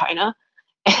was in China.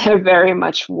 And I very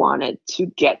much wanted to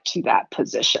get to that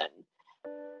position.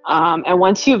 And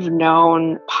once you've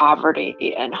known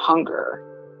poverty and hunger,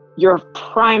 your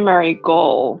primary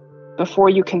goal before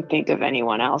you can think of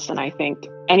anyone else, and I think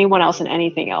anyone else and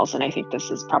anything else, and I think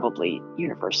this is probably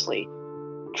universally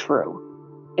true,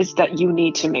 is that you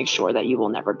need to make sure that you will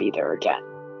never be there again.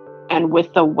 And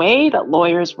with the way that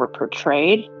lawyers were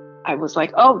portrayed, I was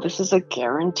like, oh, this is a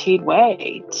guaranteed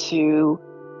way to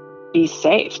be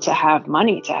safe, to have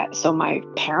money, so my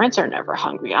parents are never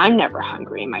hungry, I'm never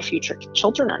hungry, and my future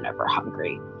children are never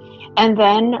hungry. And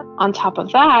then on top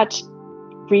of that,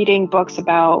 reading books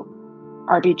about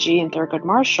RBG and Thurgood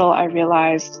Marshall, I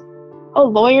realized, oh,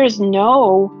 lawyers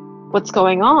know what's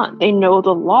going on. They know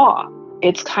the law.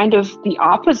 It's kind of the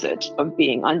opposite of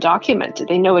being undocumented.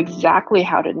 They know exactly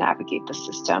how to navigate the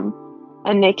system,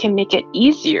 and they can make it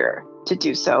easier to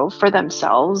do so for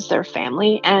themselves, their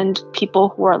family, and people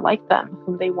who are like them,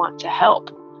 whom they want to help.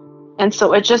 And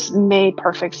so it just made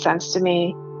perfect sense to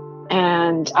me.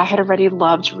 And I had already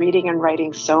loved reading and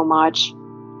writing so much.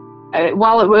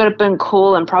 While it would have been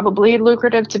cool and probably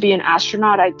lucrative to be an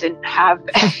astronaut, I didn't have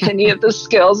any of the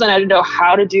skills and I didn't know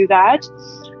how to do that.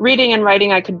 Reading and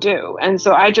writing I could do. And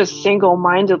so I just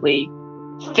single-mindedly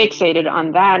fixated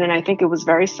on that. And I think it was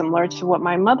very similar to what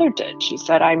my mother did. She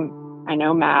said, I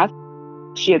know math.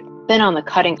 She had been on the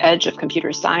cutting edge of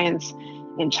computer science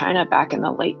in China back in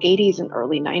the late 80s and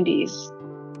early 90s.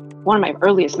 One of my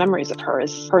earliest memories of her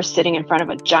is her sitting in front of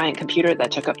a giant computer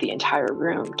that took up the entire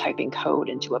room, typing code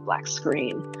into a black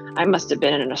screen. I must have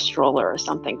been in a stroller or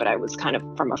something, but I was kind of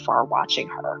from afar watching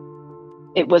her.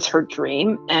 It was her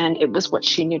dream, and it was what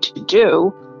she knew to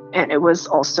do, and it was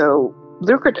also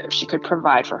lucrative. She could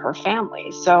provide for her family.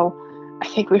 So I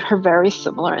think we were very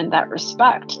similar in that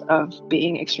respect of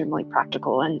being extremely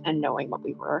practical and knowing what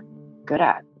we were good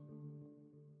at.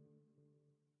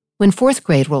 When fourth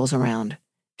grade rolls around,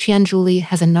 Qianzhuli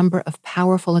has a number of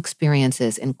powerful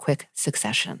experiences in quick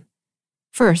succession.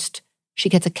 First, she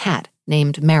gets a cat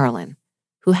named Marilyn,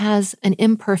 who has an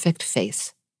imperfect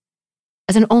face.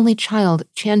 As an only child,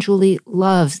 Qianzhuli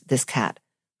loves this cat,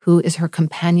 who is her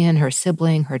companion, her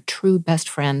sibling, her true best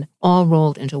friend, all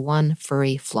rolled into one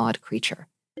furry, flawed creature.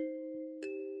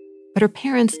 But her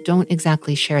parents don't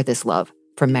exactly share this love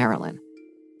for Marilyn.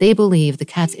 They believe the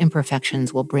cat's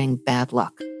imperfections will bring bad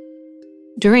luck.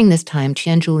 During this time,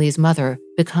 Qianzhuli's mother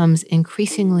becomes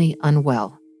increasingly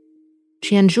unwell.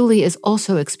 Qianzhuli is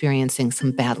also experiencing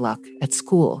some bad luck at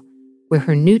school, where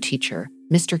her new teacher,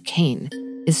 Mr. Kane,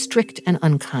 is strict and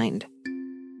unkind.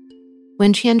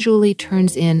 When Qianzhuli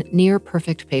turns in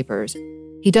near-perfect papers,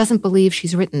 he doesn't believe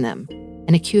she's written them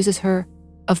and accuses her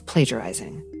of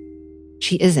plagiarizing.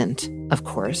 She isn't, of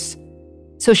course,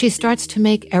 so she starts to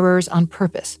make errors on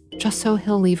purpose, just so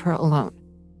he'll leave her alone.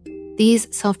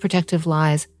 These self-protective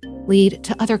lies lead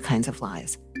to other kinds of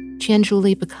lies.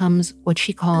 Qianzhuli becomes what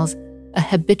she calls a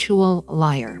habitual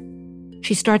liar.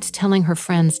 She starts telling her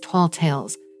friends tall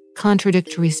tales,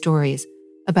 contradictory stories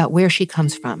about where she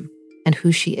comes from and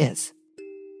who she is.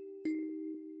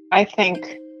 I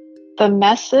think the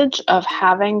message of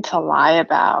having to lie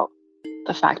about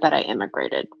the fact that I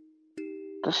immigrated,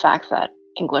 the fact that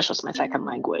English was my second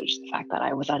language, the fact that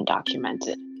I was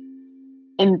undocumented,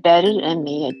 embedded in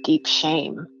me a deep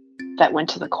shame that went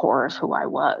to the core of who I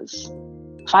was.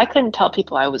 If I couldn't tell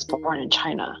people I was born in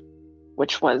China,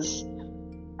 which was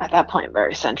at that point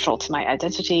very central to my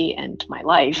identity and my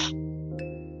life,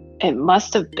 it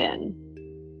must have been,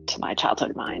 to my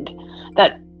childhood mind,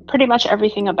 that pretty much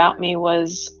everything about me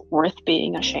was worth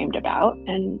being ashamed about,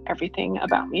 and everything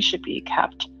about me should be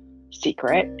kept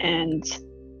secret. And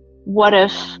what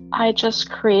if I just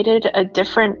created a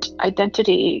different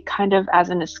identity kind of as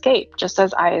an escape, just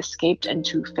as I escaped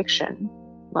into fiction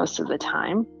most of the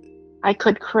time? I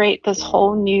could create this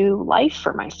whole new life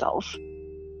for myself,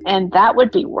 and that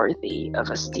would be worthy of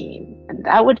esteem, and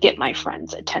that would get my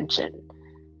friends' attention,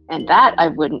 and that I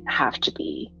wouldn't have to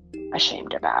be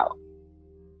ashamed about.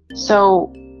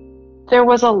 So there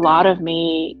was a lot of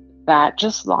me that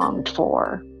just longed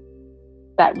for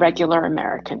that regular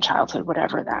American childhood,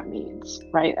 whatever that means,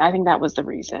 right? I think that was the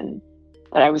reason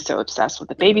that I was so obsessed with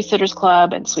the Babysitters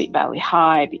Club and Sweet Valley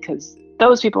High, because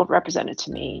those people represented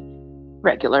to me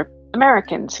regular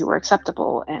Americans who were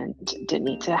acceptable and didn't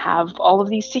need to have all of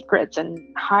these secrets and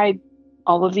hide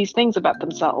all of these things about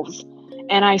themselves.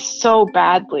 And I so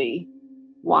badly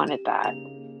wanted that.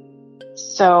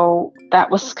 So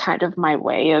that was kind of my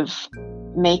way of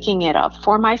making it up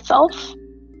for myself.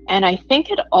 And I think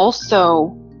it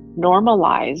also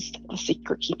normalized the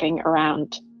secret keeping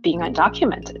around being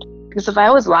undocumented. Because if I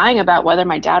was lying about whether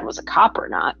my dad was a cop or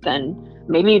not, then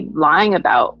maybe lying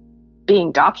about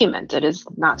being documented is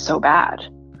not so bad.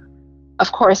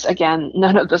 Of course, again,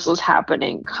 none of this was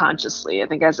happening consciously. I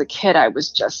think as a kid, I was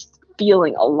just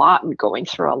feeling a lot and going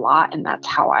through a lot, and that's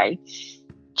how I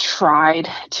tried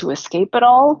to escape it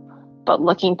all. But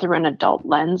looking through an adult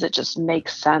lens, it just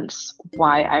makes sense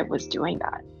why I was doing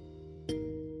that.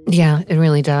 Yeah, it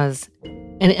really does.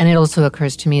 And it also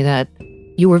occurs to me that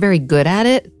you were very good at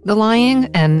it, the lying.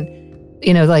 And,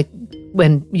 like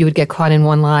when you would get caught in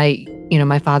one lie,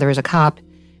 my father is a cop,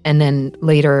 and then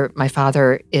later my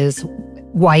father is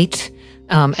white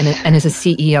and is a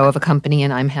CEO of a company,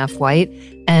 and I'm half white.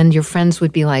 And your friends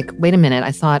would be like, wait a minute,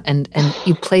 I thought, and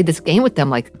you played this game with them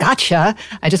like, gotcha.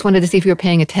 I just wanted to see if you were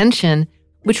paying attention,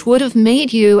 which would have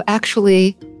made you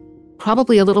actually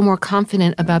probably a little more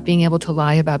confident about being able to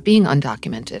lie about being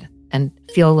undocumented and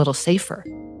feel a little safer.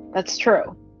 That's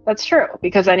true. That's true.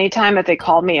 Because anytime that they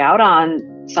called me out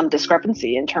on some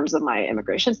discrepancy in terms of my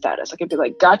immigration status, I could be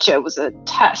like, gotcha, it was a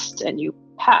test and you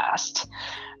passed,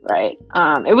 right?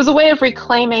 It was a way of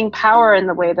reclaiming power in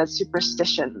the way that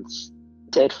superstitions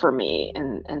did for me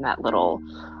in that little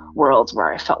world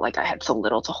where I felt like I had so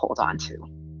little to hold on to.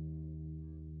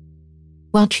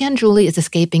 While Tianjuli is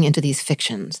escaping into these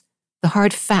fictions, the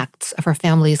hard facts of her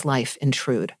family's life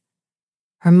intrude.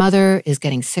 Her mother is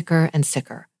getting sicker and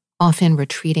sicker, often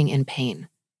retreating in pain.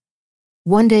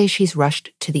 One day she's rushed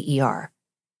to the ER.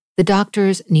 The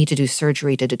doctors need to do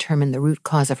surgery to determine the root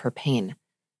cause of her pain,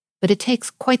 but it takes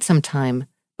quite some time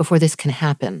before this can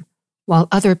happen, while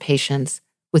other patients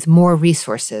with more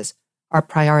resources are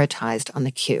prioritized on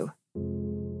the queue.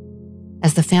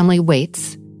 As the family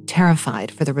waits,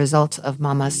 terrified for the results of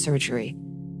Mama's surgery,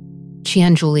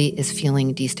 Tianjuli is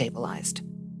feeling destabilized,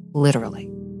 literally.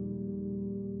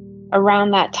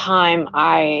 Around that time,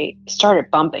 I started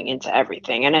bumping into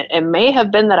everything. And it may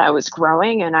have been that I was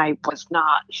growing and I was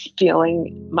not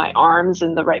feeling my arms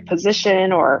in the right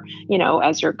position, or,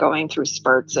 as you're going through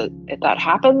spurts, that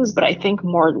happens. But I think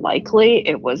more likely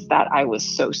it was that I was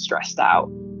so stressed out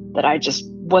that I just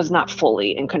was not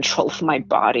fully in control of my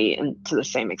body, and to the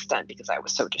same extent because I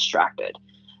was so distracted.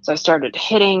 So I started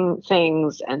hitting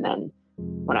things, and then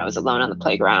when I was alone on the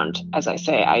playground, as I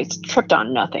say, I tripped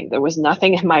on nothing. There was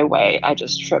nothing in my way. I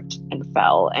just tripped and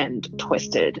fell and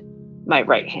twisted my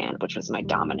right hand, which was my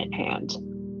dominant hand.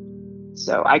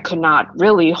 So I could not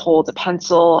really hold a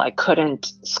pencil. I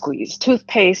couldn't squeeze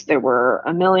toothpaste. There were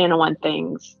 1,000,001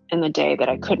 things in the day that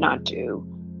I could not do.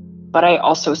 But I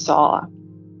also saw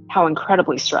how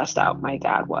incredibly stressed out my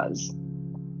dad was.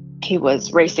 He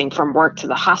was racing from work to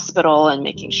the hospital and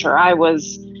making sure I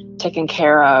was taken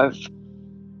care of.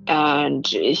 And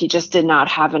he just did not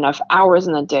have enough hours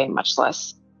in the day, much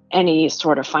less any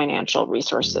sort of financial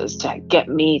resources to get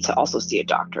me to also see a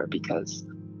doctor, because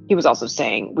he was also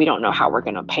saying, we don't know how we're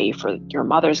going to pay for your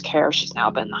mother's care. She's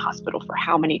now been in the hospital for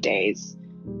how many days?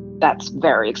 That's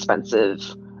very expensive.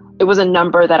 It was a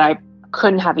number that I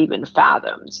couldn't have even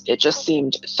fathomed. It just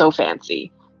seemed so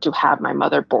fancy to have my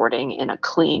mother boarding in a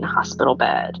clean hospital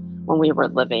bed when we were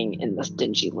living in this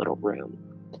dingy little room.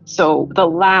 So the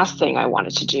last thing I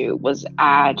wanted to do was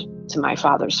add to my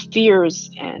father's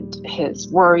fears and his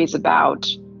worries about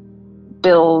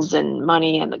bills and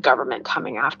money and the government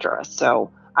coming after us.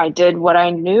 So I did what I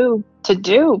knew to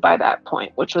do by that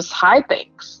point, which was hide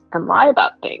things and lie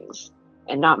about things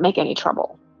and not make any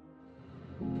trouble.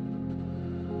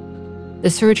 The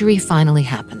surgery finally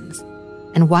happens.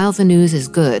 And while the news is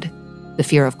good, the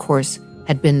fear, of course,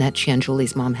 had been that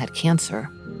Qianzhuli's mom had cancer,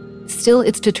 still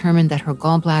it's determined that her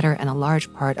gallbladder and a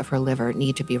large part of her liver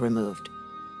need to be removed.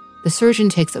 The surgeon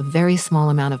takes a very small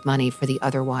amount of money for the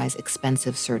otherwise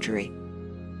expensive surgery.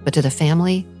 But to the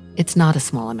family, it's not a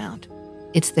small amount.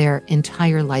 It's their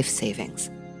entire life savings.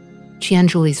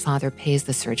 Qianzhuli's father pays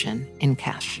the surgeon in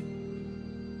cash.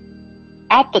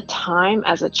 At the time,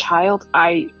 as a child,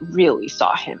 I really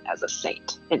saw him as a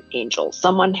saint, an angel,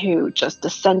 someone who just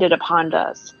descended upon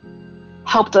us,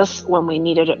 helped us when we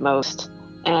needed it most,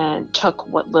 and took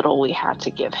what little we had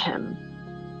to give him.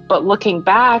 But looking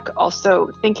back,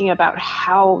 also thinking about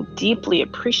how deeply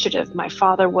appreciative my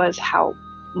father was, how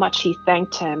much he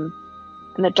thanked him,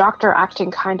 and the doctor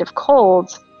acting kind of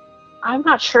cold, I'm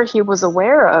not sure he was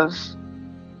aware of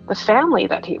the family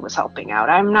that he was helping out.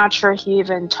 I'm not sure he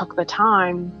even took the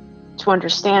time to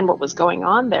understand what was going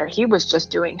on there. He was just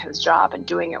doing his job and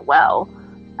doing it well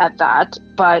at that,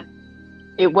 but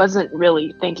it wasn't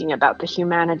really thinking about the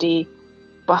humanity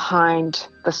behind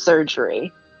the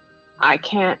surgery. I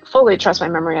can't fully trust my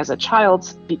memory as a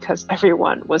child because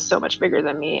everyone was so much bigger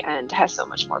than me and has so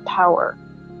much more power.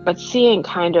 But seeing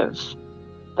kind of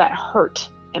that hurt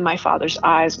in my father's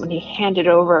eyes when he handed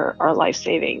over our life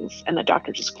savings and the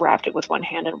doctor just grabbed it with one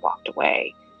hand and walked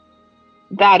away,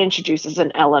 that introduces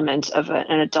an element of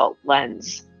an adult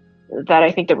lens that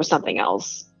I think there was something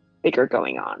else bigger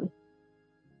going on.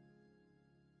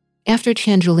 After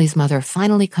Qianzhuli's mother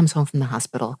finally comes home from the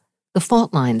hospital, the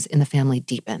fault lines in the family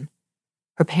deepen.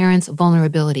 Her parents'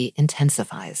 vulnerability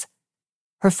intensifies.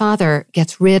 Her father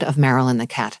gets rid of Marilyn the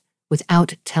cat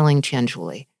without telling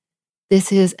Qianzhuli.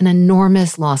 This is an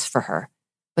enormous loss for her,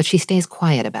 but she stays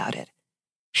quiet about it.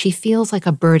 She feels like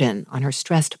a burden on her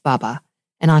stressed Baba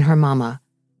and on her mama,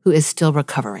 who is still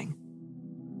recovering.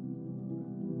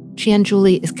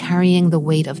 Qianzhuli is carrying the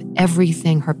weight of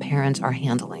everything her parents are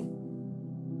handling.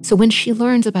 So when she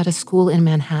learns about a school in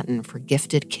Manhattan for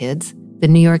gifted kids, the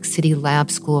New York City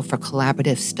Lab School for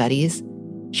Collaborative Studies,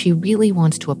 she really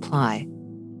wants to apply,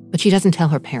 but she doesn't tell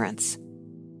her parents.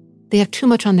 They have too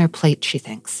much on their plate, she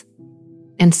thinks.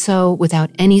 And so, without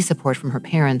any support from her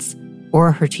parents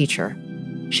or her teacher,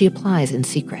 she applies in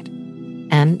secret,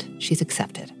 and she's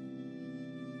accepted.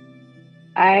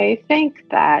 I think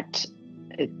that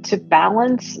to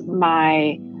balance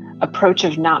my approach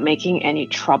of not making any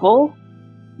trouble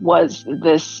was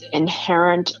this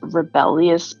inherent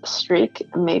rebellious streak,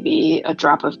 maybe a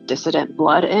drop of dissident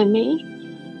blood in me,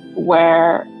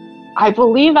 where I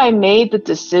believe I made the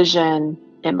decision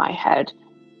in my head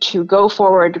to go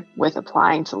forward with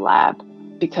applying to lab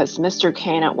because Mr.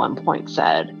 Kane at one point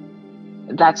said,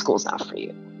 that school's not for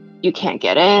you. You can't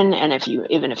get in, and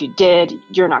even if you did,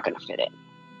 you're not going to fit in.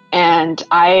 And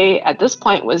I, at this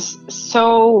point, was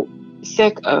so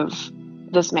sick of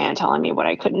this man telling me what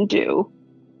I couldn't do.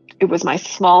 It was my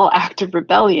small act of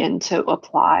rebellion to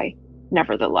apply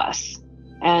nevertheless.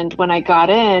 And when I got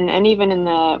in, and even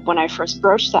when I first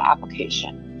broached the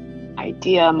application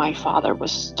idea, my father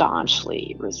was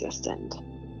staunchly resistant.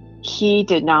 He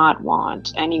did not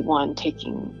want anyone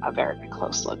taking a very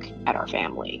close look at our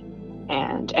family.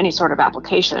 And any sort of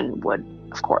application would,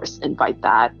 of course, invite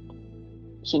that.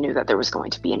 He knew that there was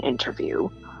going to be an interview.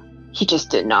 He just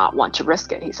did not want to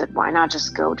risk it. He said, why not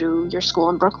just go to your school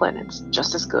in Brooklyn? It's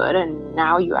just as good. And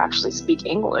now you actually speak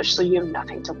English, so you have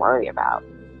nothing to worry about.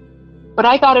 But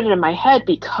I got it in my head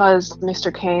because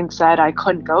Mr. Kane said I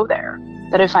couldn't go there,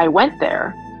 that if I went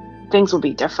there, things would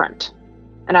be different.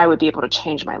 And I would be able to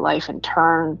change my life and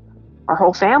turn our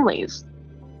whole family's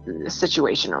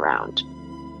situation around.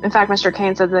 In fact, Mr.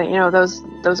 Kane said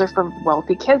that, those are for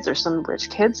wealthy kids. There's some rich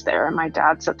kids there. And my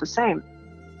dad said the same.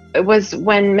 It was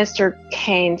when Mr.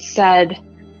 Kane said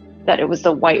that it was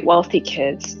the white wealthy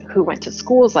kids who went to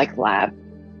schools like Lab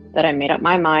that I made up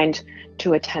my mind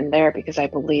to attend there because I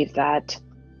believed that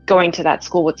going to that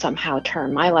school would somehow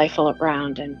turn my life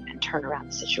around and turn around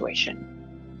the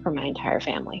situation for my entire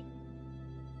family.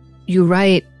 You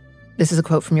write, this is a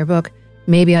quote from your book,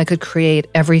 maybe I could create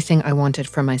everything I wanted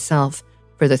for myself,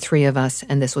 for the three of us,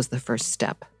 and this was the first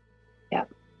step. Yeah.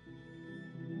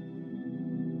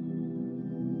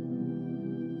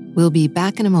 We'll be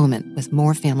back in a moment with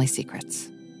more Family Secrets.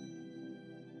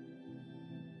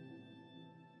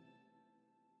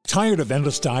 Tired of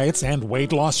endless diets and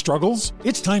weight loss struggles?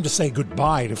 It's time to say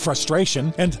goodbye to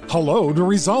frustration and hello to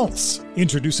results.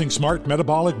 Introducing Smart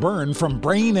Metabolic Burn from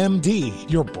Brain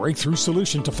MD, your breakthrough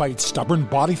solution to fight stubborn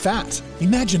body fat.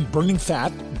 Imagine burning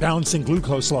fat, balancing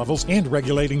glucose levels, and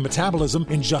regulating metabolism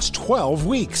in just 12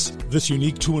 weeks. This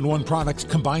unique 2-in-1 product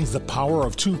combines the power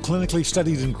of 2 clinically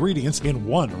studied ingredients in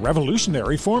one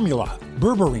revolutionary formula.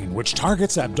 Berberine, which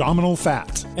targets abdominal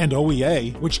fat, and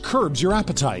OEA, which curbs your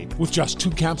appetite. With just 2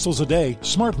 capsules a day,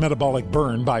 Smart Metabolic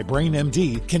Burn by Brain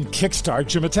MD can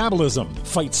kickstart your metabolism,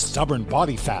 fight stubborn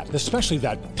body fat, especially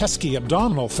that pesky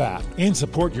abdominal fat, and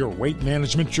support your weight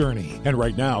management journey. And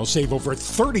right now, save over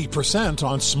 30%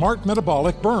 on Smart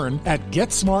Metabolic Burn at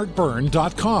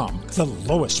GetSmartBurn.com. The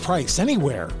lowest price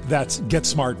anywhere. That's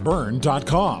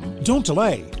GetSmartBurn.com. Don't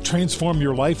delay. Transform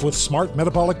your life with Smart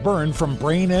Metabolic Burn from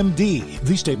Brain MD.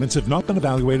 These statements have not been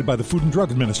evaluated by the Food and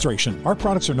Drug Administration. Our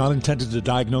products are not intended to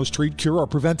diagnose, treat, cure, or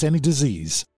prevent any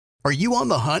disease. Are you on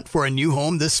the hunt for a new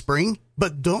home this spring,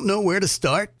 but don't know where to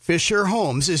start? Fisher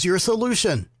Homes is your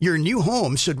solution. Your new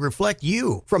home should reflect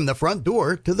you, from the front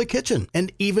door to the kitchen,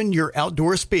 and even your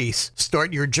outdoor space.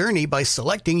 Start your journey by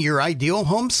selecting your ideal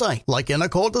home site, like in a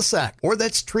cul-de-sac or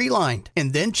that's tree-lined,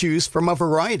 and then choose from a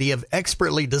variety of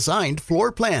expertly designed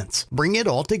floor plans. Bring it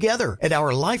all together at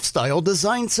our Lifestyle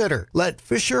Design Center. Let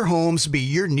Fisher Homes be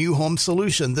your new home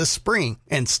solution this spring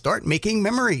and start making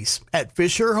memories at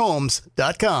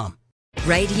FisherHomes.com.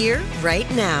 Right here,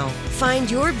 right now. Find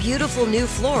your beautiful new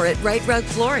floor at Right Rug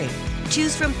Flooring.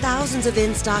 Choose from thousands of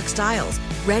in-stock styles,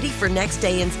 ready for next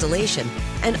day installation,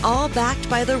 and all backed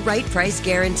by the right price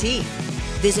guarantee.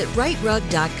 Visit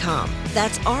rightrug.com.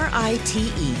 That's RITERUG.com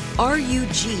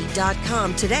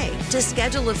today to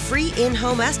schedule a free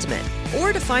in-home estimate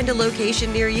or to find a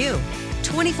location near you.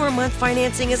 24-month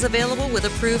financing is available with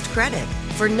approved credit.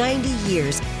 For 90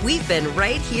 years, we've been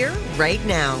right here, right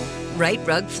now. Right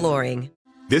Rug Flooring.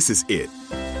 This is it.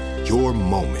 Your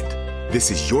moment.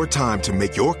 This is your time to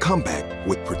make your comeback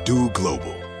with Purdue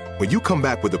Global. When you come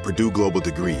back with a Purdue Global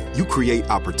degree, you create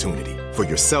opportunity for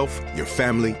yourself, your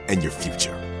family, and your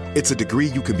future. It's a degree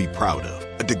you can be proud of,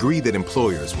 a degree that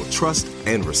employers will trust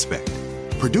and respect.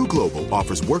 Purdue Global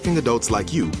offers working adults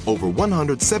like you over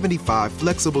 175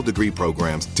 flexible degree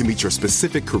programs to meet your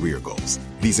specific career goals.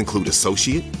 These include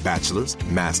associate, bachelor's,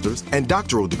 master's, and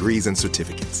doctoral degrees and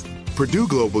certificates. Purdue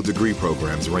Global degree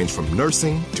programs range from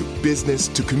nursing to business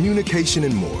to communication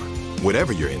and more.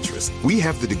 Whatever your interest, we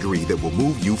have the degree that will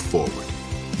move you forward.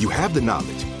 You have the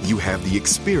knowledge, you have the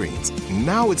experience.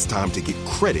 Now it's time to get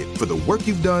credit for the work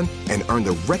you've done and earn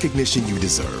the recognition you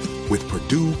deserve with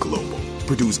Purdue Global,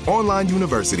 Purdue's online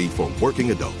university for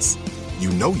working adults.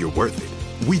 You know you're worth it.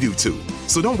 We do too.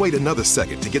 So don't wait another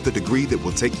second to get the degree that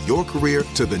will take your career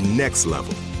to the next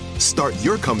level. Start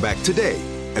your comeback today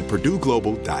at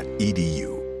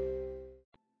purdueglobal.edu.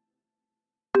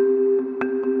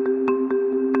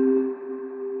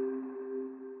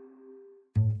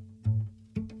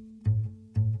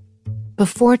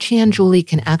 Before Qian-Julie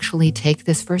can actually take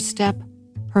this first step,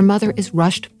 her mother is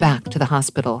rushed back to the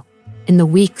hospital in the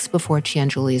weeks before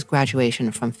Qian-Julie's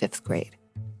graduation from 5th grade.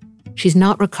 She's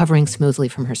not recovering smoothly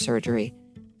from her surgery,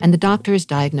 and the doctors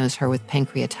diagnose her with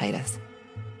pancreatitis.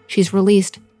 She's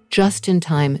released just in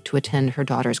time to attend her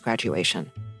daughter's graduation.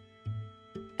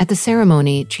 At the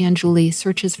ceremony, Qian-Julie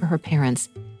searches for her parents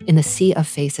in the sea of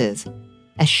faces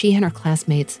as she and her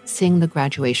classmates sing the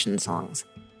graduation songs.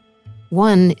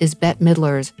 One is Bette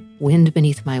Midler's Wind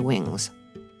Beneath My Wings.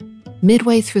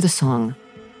 Midway through the song,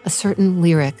 a certain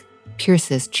lyric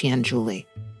pierces Qian-Julie.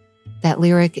 That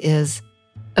lyric is,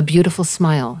 "A beautiful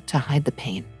smile to hide the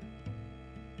pain."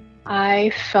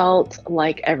 I felt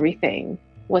like everything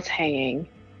was hanging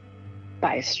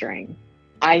by a string.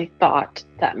 I thought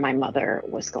that my mother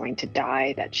was going to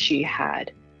die, that she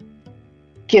had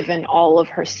given all of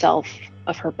herself,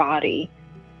 of her body,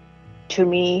 to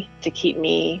me to keep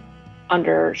me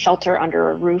under shelter,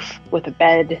 under a roof with a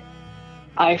bed.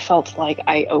 I felt like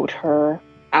I owed her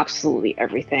absolutely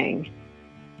everything.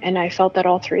 And I felt that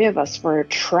all three of us were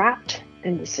trapped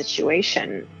in the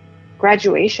situation.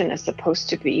 Graduation is supposed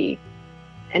to be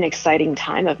an exciting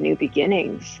time of new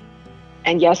beginnings.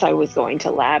 And yes, I was going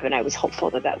to lab and I was hopeful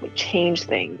that that would change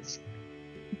things.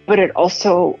 But it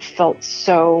also felt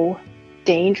so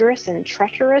dangerous and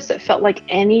treacherous. It felt like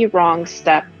any wrong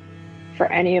step for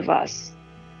any of us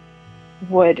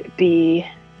would be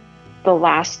the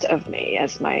last of me,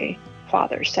 as my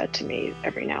father said to me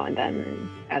every now and then,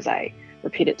 as I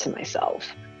repeat it to myself.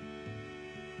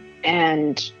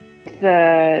 And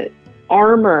the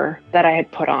armor that I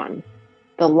had put on,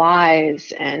 the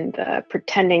lies and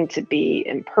pretending to be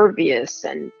impervious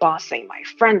and bossing my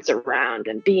friends around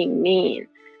and being mean.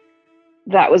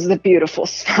 That was the beautiful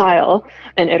style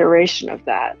and iteration of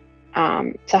that,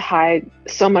 to hide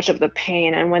so much of the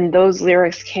pain. And when those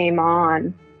lyrics came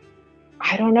on,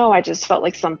 I don't know, I just felt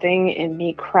like something in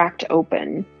me cracked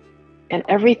open. And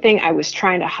everything I was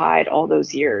trying to hide all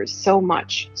those years, so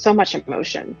much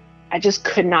emotion, I just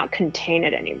could not contain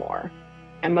it anymore.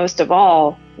 And most of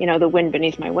all, the wind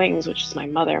beneath my wings, which is my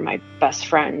mother, my best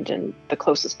friend, and the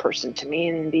closest person to me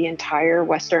in the entire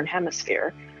Western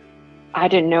Hemisphere. I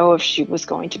didn't know if she was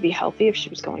going to be healthy, if she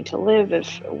was going to live,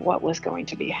 what was going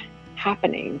to be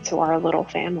happening to our little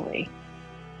family.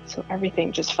 So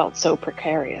everything just felt so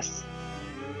precarious.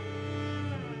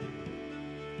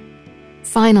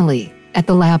 Finally, at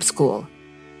the lab school,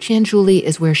 Tianzhuli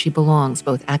is where she belongs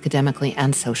both academically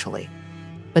and socially.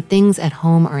 But things at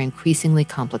home are increasingly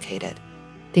complicated.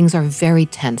 Things are very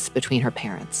tense between her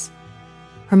parents.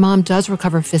 Her mom does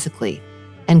recover physically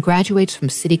and graduates from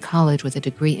City College with a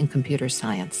degree in computer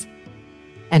science.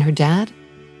 And her dad?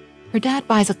 Her dad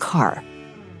buys a car,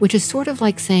 which is sort of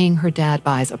like saying her dad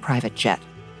buys a private jet.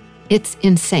 It's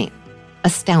insane,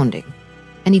 astounding,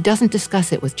 and he doesn't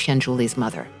discuss it with Tianzhuli's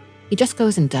mother. He just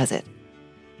goes and does it.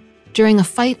 During a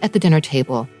fight at the dinner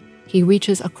table, he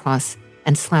reaches across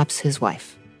and slaps his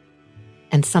wife.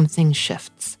 And something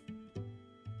shifts.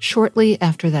 Shortly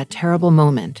after that terrible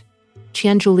moment,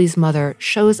 Tianzhuli's mother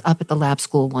shows up at the lab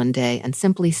school one day and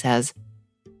simply says,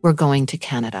 "We're going to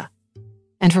Canada."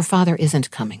 And her father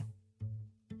isn't coming.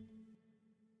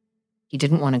 He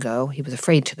didn't want to go. He was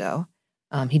afraid to go.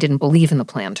 He didn't believe in the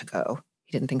plan to go.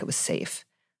 He didn't think it was safe.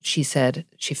 She said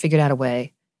she figured out a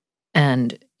way,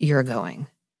 and you're going.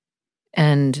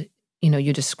 And,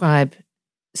 you describe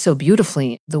so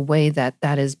beautifully the way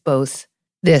that is both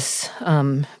this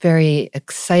very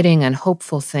exciting and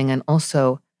hopeful thing and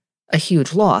also a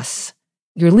huge loss.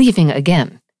 You're leaving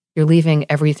again. You're leaving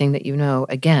everything that you know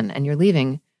again, and you're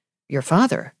leaving your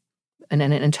father and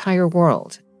an entire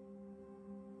world.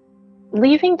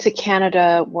 Leaving to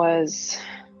Canada was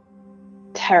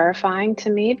terrifying to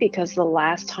me because the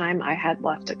last time I had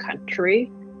left a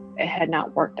country, it had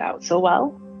not worked out so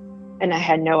well. And I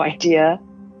had no idea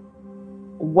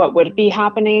what would be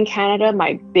happening in Canada.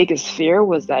 My biggest fear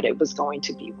was that it was going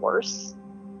to be worse.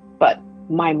 But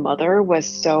my mother was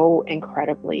so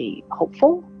incredibly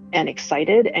hopeful and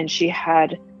excited, and she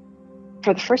had,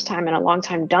 for the first time in a long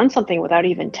time, done something without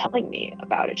even telling me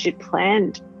about it. She'd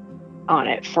planned on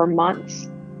it for months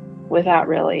without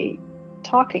really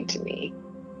talking to me.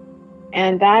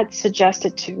 And that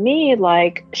suggested to me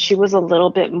like she was a little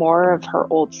bit more of her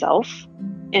old self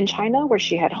in China, where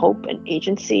she had hope and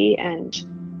agency and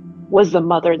was the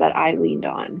mother that I leaned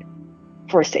on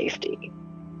for safety.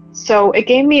 So it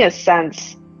gave me a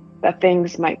sense that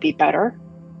things might be better,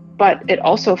 but it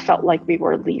also felt like we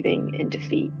were leaving in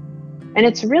defeat. And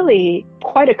it's really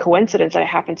quite a coincidence I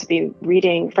happened to be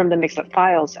reading from the Mixed-Up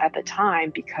Files at the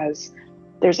time, because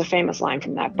there's a famous line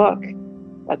from that book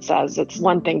that says it's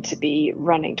one thing to be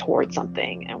running towards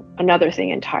something and another thing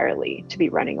entirely to be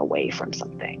running away from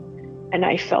something. And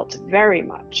I felt very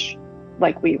much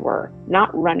like we were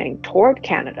not running toward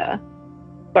Canada,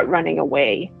 but running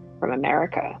away from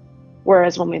America.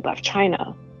 Whereas when we left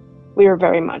China, we were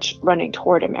very much running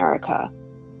toward America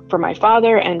for my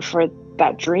father and for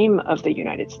that dream of the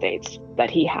United States that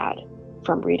he had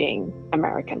from reading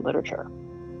American literature.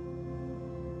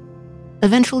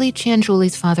 Eventually,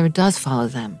 Tianzhuli's father does follow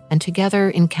them, and together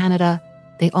in Canada,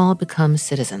 they all become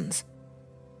citizens.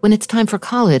 When it's time for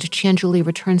college, Tianzhuli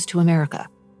returns to America.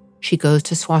 She goes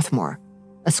to Swarthmore,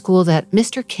 a school that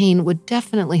Mr. Kane would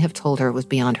definitely have told her was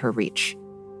beyond her reach.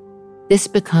 This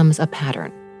becomes a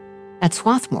pattern. At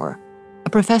Swarthmore, a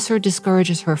professor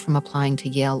discourages her from applying to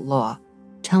Yale Law,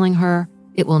 telling her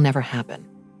it will never happen.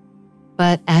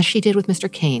 But as she did with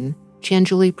Mr. Kane,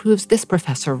 Tianzhuli proves this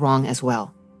professor wrong as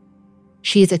well.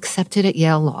 She's accepted at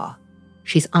Yale Law.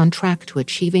 She's on track to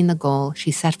achieving the goal she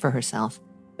set for herself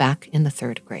back in the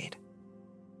 3rd grade.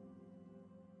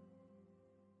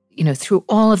 Through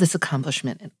all of this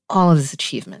accomplishment and all of this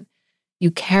achievement,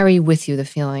 you carry with you the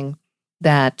feeling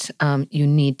that you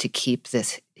need to keep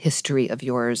this history of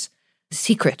yours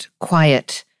secret,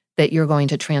 quiet, that you're going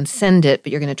to transcend it,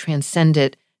 but you're going to transcend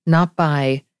it not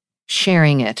by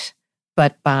sharing it,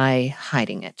 but by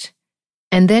hiding it.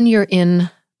 And then you're in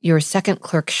your second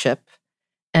clerkship,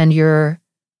 and you're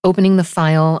opening the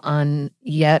file on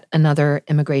yet another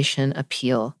immigration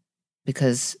appeal,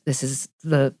 because this is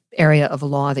the area of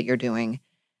law that you're doing.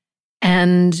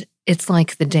 And it's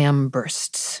like the dam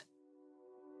bursts.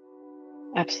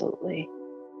 Absolutely.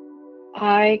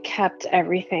 I kept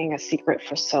everything a secret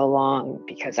for so long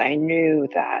because I knew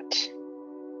that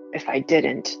if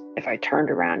I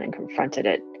turned around and confronted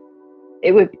it,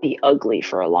 it would be ugly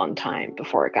for a long time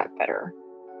before it got better.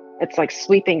 It's like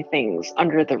sweeping things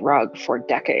under the rug for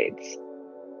decades.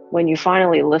 When you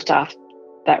finally lift off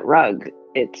that rug,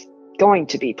 it's going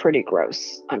to be pretty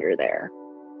gross under there.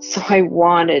 So I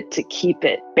wanted to keep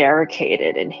it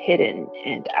barricaded and hidden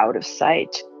and out of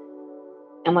sight.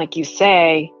 And like you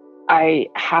say, I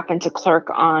happened to clerk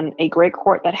on a great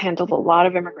court that handled a lot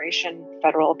of immigration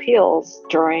federal appeals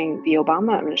during the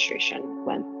Obama administration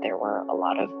when there were a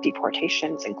lot of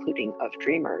deportations, including of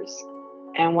Dreamers.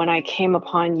 And when I came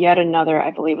upon yet another,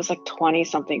 I believe it was like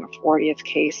 20-something or 40th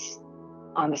case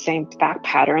on the same fact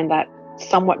pattern that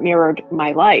somewhat mirrored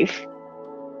my life,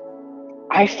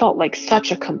 I felt like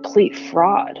such a complete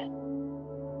fraud.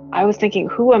 I was thinking,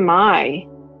 who am I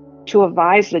to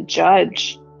advise the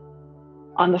judge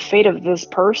on the fate of this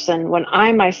person when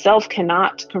I myself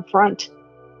cannot confront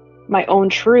my own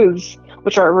truths,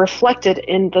 which are reflected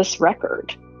in this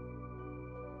record?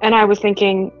 And I was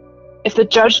thinking, if the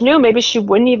judge knew, maybe she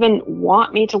wouldn't even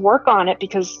want me to work on it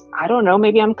because, I don't know,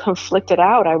 maybe I'm conflicted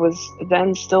out. I was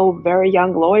then still a very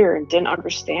young lawyer and didn't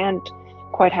understand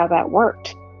quite how that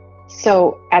worked.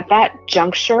 So at that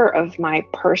juncture of my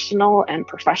personal and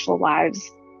professional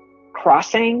lives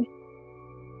crossing,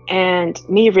 and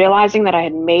me realizing that I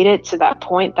had made it to that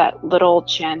point that little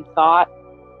Chen thought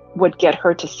would get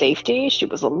her to safety. She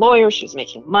was a lawyer, she was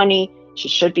making money, she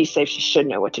should be safe, she should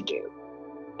know what to do.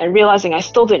 And realizing I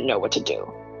still didn't know what to do.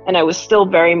 And I was still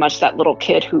very much that little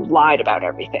kid who lied about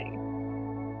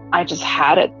everything. I just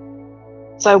had it.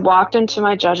 So I walked into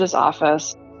my judge's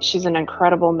office. She's an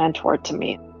incredible mentor to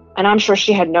me. And I'm sure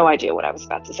she had no idea what I was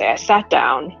about to say. I sat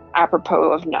down,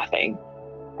 apropos of nothing,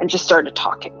 and just started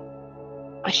talking.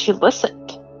 And she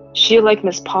listened. She, like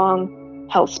Ms. Pong,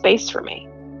 held space for me.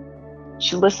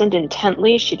 She listened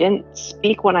intently. She didn't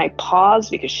speak when I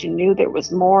paused because she knew there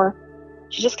was more.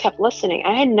 She just kept listening.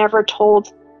 I had never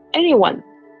told anyone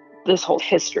this whole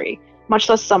history, much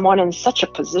less someone in such a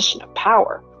position of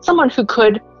power, someone who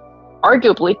could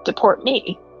arguably deport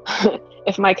me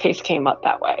if my case came up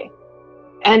that way.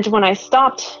 And when I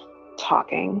stopped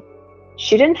talking,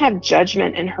 she didn't have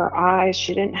judgment in her eyes.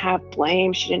 She didn't have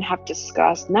blame. She didn't have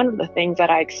disgust. None of the things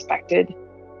that I expected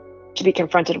to be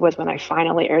confronted with when I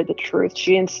finally aired the truth.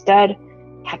 She instead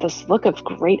had this look of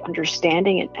great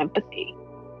understanding and empathy.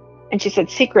 And she said,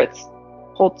 secrets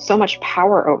hold so much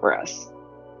power over us,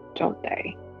 don't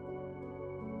they?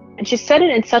 And she said it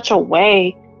in such a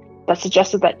way that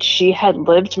suggested that she had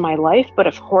lived my life, but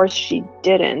of course she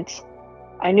didn't.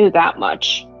 I knew that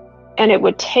much. And it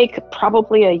would take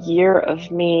probably a year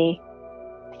of me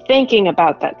thinking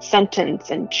about that sentence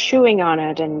and chewing on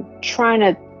it and trying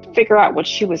to figure out what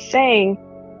she was saying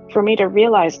for me to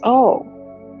realize, oh,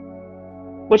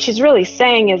 what she's really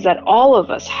saying is that all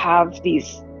of us have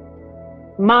these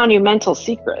monumental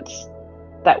secrets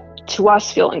that to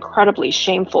us feel incredibly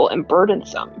shameful and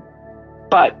burdensome,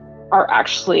 but are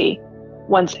actually,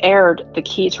 once aired, the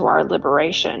key to our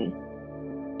liberation.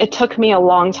 It took me a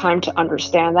long time to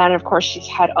understand that. And of course, she's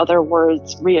had other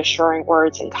words, reassuring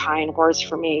words and kind words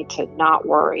for me to not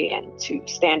worry and to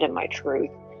stand in my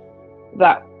truth.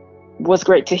 That was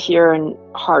great to hear and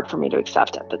hard for me to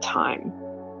accept at the time.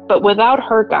 But without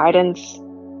her guidance,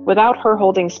 without her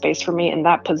holding space for me in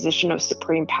that position of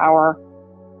supreme power,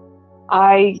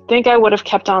 I think I would have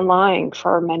kept on lying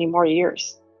for many more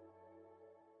years.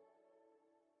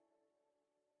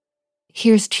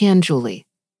 Here's Tianjuli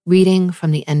reading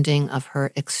from the ending of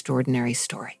her extraordinary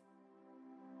story.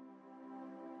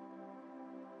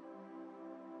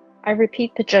 I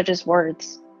repeat the judge's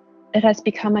words. It has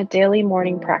become a daily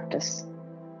morning practice.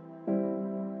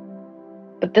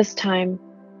 But this time,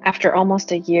 after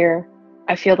almost a year,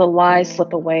 I feel the lies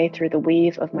slip away through the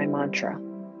weave of my mantra.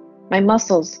 My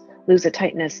muscles lose a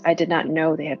tightness I did not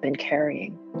know they had been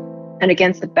carrying. And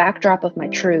against the backdrop of my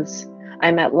truths, I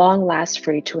am at long last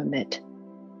free to admit,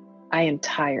 I am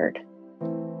tired.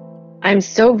 I am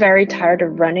so very tired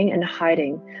of running and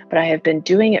hiding, but I have been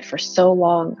doing it for so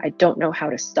long, I don't know how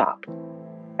to stop.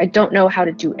 I don't know how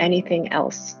to do anything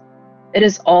else. It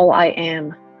is all I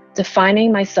am,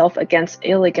 defining myself against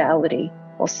illegality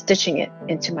while stitching it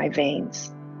into my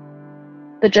veins.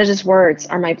 The judge's words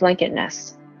are my blanket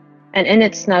nest, and in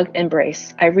its snug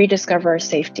embrace, I rediscover a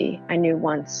safety I knew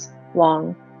once,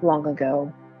 long, long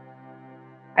ago.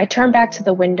 I turn back to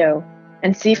the window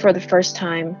and see for the first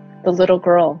time the little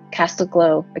girl cast a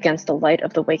glow against the light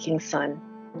of the waking sun.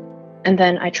 And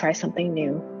then I try something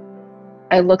new.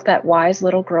 I look that wise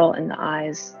little girl in the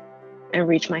eyes and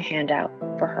reach my hand out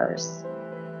for hers.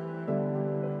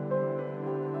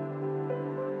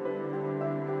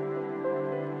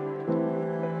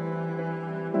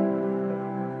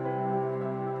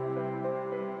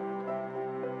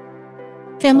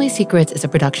 Family Secrets is a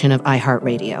production of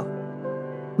iHeartRadio.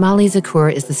 Molly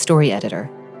Zakur is the story editor,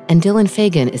 and Dylan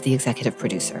Fagan is the executive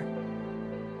producer.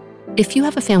 If you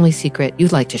have a family secret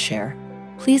you'd like to share,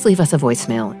 please leave us a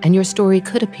voicemail and your story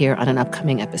could appear on an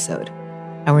upcoming episode.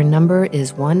 Our number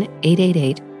is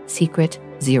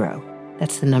 1-888-SECRET-0.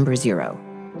 That's the number 0.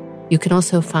 You can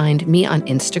also find me on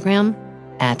Instagram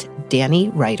at Danny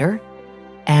Writer,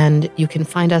 and you can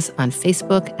find us on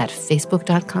Facebook at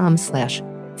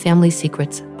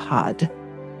facebook.com/FamilySecretsPod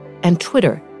and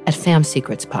Twitter at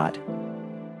FamSecretsPod.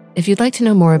 If you'd like to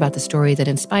know more about the story that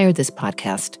inspired this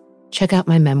podcast, check out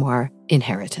my memoir,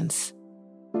 Inheritance.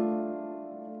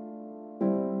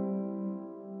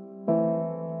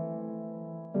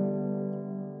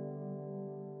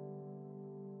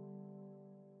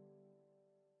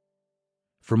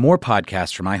 For more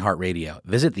podcasts from iHeartRadio,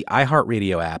 visit the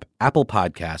iHeartRadio app, Apple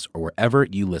Podcasts, or wherever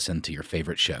you listen to your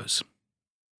favorite shows.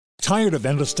 Tired of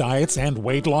endless diets and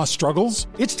weight loss struggles?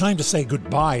 It's time to say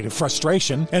goodbye to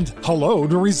frustration and hello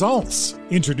to results.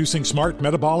 Introducing Smart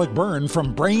Metabolic Burn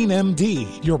from Brain MD,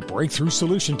 your breakthrough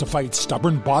solution to fight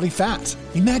stubborn body fat.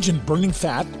 Imagine burning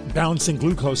fat, balancing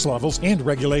glucose levels, and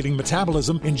regulating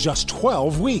metabolism in just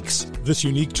 12 weeks. This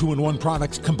unique 2-in-1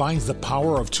 product combines the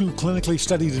power of 2 clinically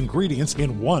studied ingredients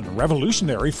in one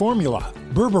revolutionary formula.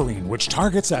 Berberine, which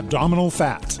targets abdominal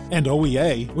fat, and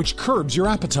OEA, which curbs your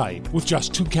appetite. With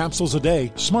just 2 capsules a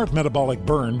day, Smart Metabolic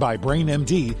Burn by Brain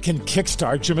MD can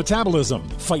kickstart your metabolism,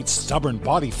 fight stubborn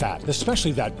body fat,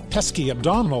 especially that pesky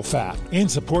abdominal fat,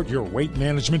 and support your weight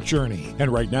management journey.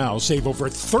 And right now, save over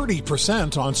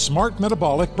 30% on Smart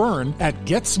Metabolic Burn at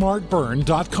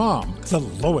GetSmartBurn.com. The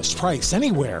lowest price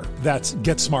anywhere. That's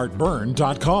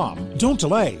GetSmartBurn.com. Don't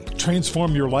delay.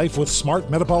 Transform your life with Smart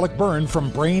Metabolic Burn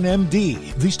from Brain MD.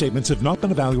 These statements have not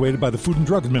been evaluated by the Food and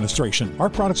Drug Administration. Our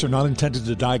products are not intended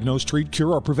to diagnose, treat,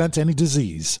 cure, or prevent any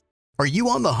disease. Are you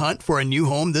on the hunt for a new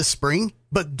home this spring,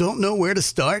 but don't know where to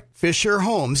start? Fisher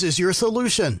Homes is your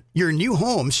solution. Your new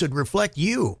home should reflect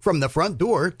you, from the front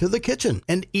door to the kitchen,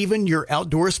 and even your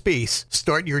outdoor space.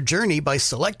 Start your journey by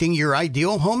selecting your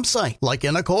ideal home site, like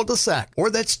in a cul-de-sac or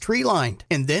that's tree-lined,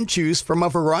 and then choose from a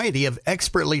variety of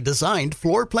expertly designed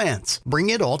floor plans. Bring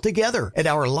it all together at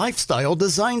our Lifestyle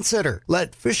Design Center.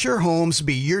 Let Fisher Homes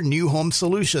be your new home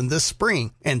solution this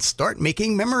spring and start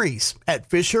making memories at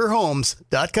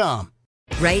FisherHomes.com.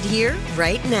 Right here,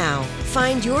 right now.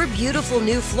 Find your beautiful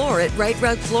new floor at Right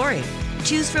Rug Flooring.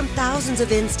 Choose from thousands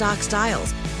of in-stock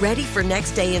styles, ready for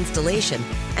next day installation,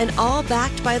 and all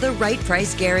backed by the right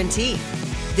price guarantee.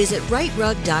 Visit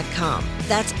rightrug.com.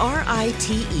 That's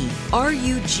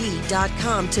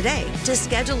RITERUG.com today to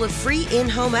schedule a free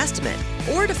in-home estimate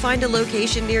or to find a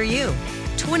location near you.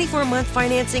 24-month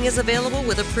financing is available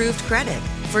with approved credit.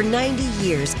 For 90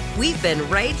 years, we've been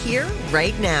right here,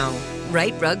 right now.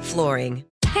 Right Rug Flooring.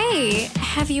 Hey,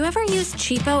 have you ever used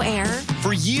Cheapo Air?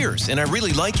 For years, and I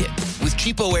really like it. With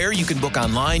Cheapo Air, you can book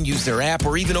online, use their app,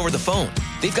 or even over the phone.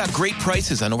 They've got great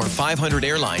prices on over 500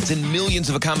 airlines and millions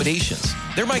of accommodations.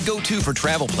 They're my go-to for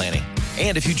travel planning.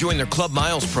 And if you join their Club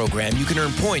Miles program, you can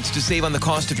earn points to save on the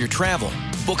cost of your travel.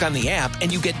 Book on the app, and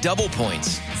you get double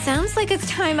points. Sounds like it's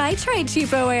time I tried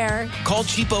Cheapo Air. Call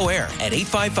Cheapo Air at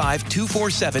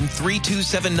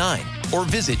 855-247-3279 or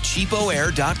visit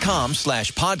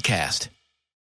cheapoair.com/podcast.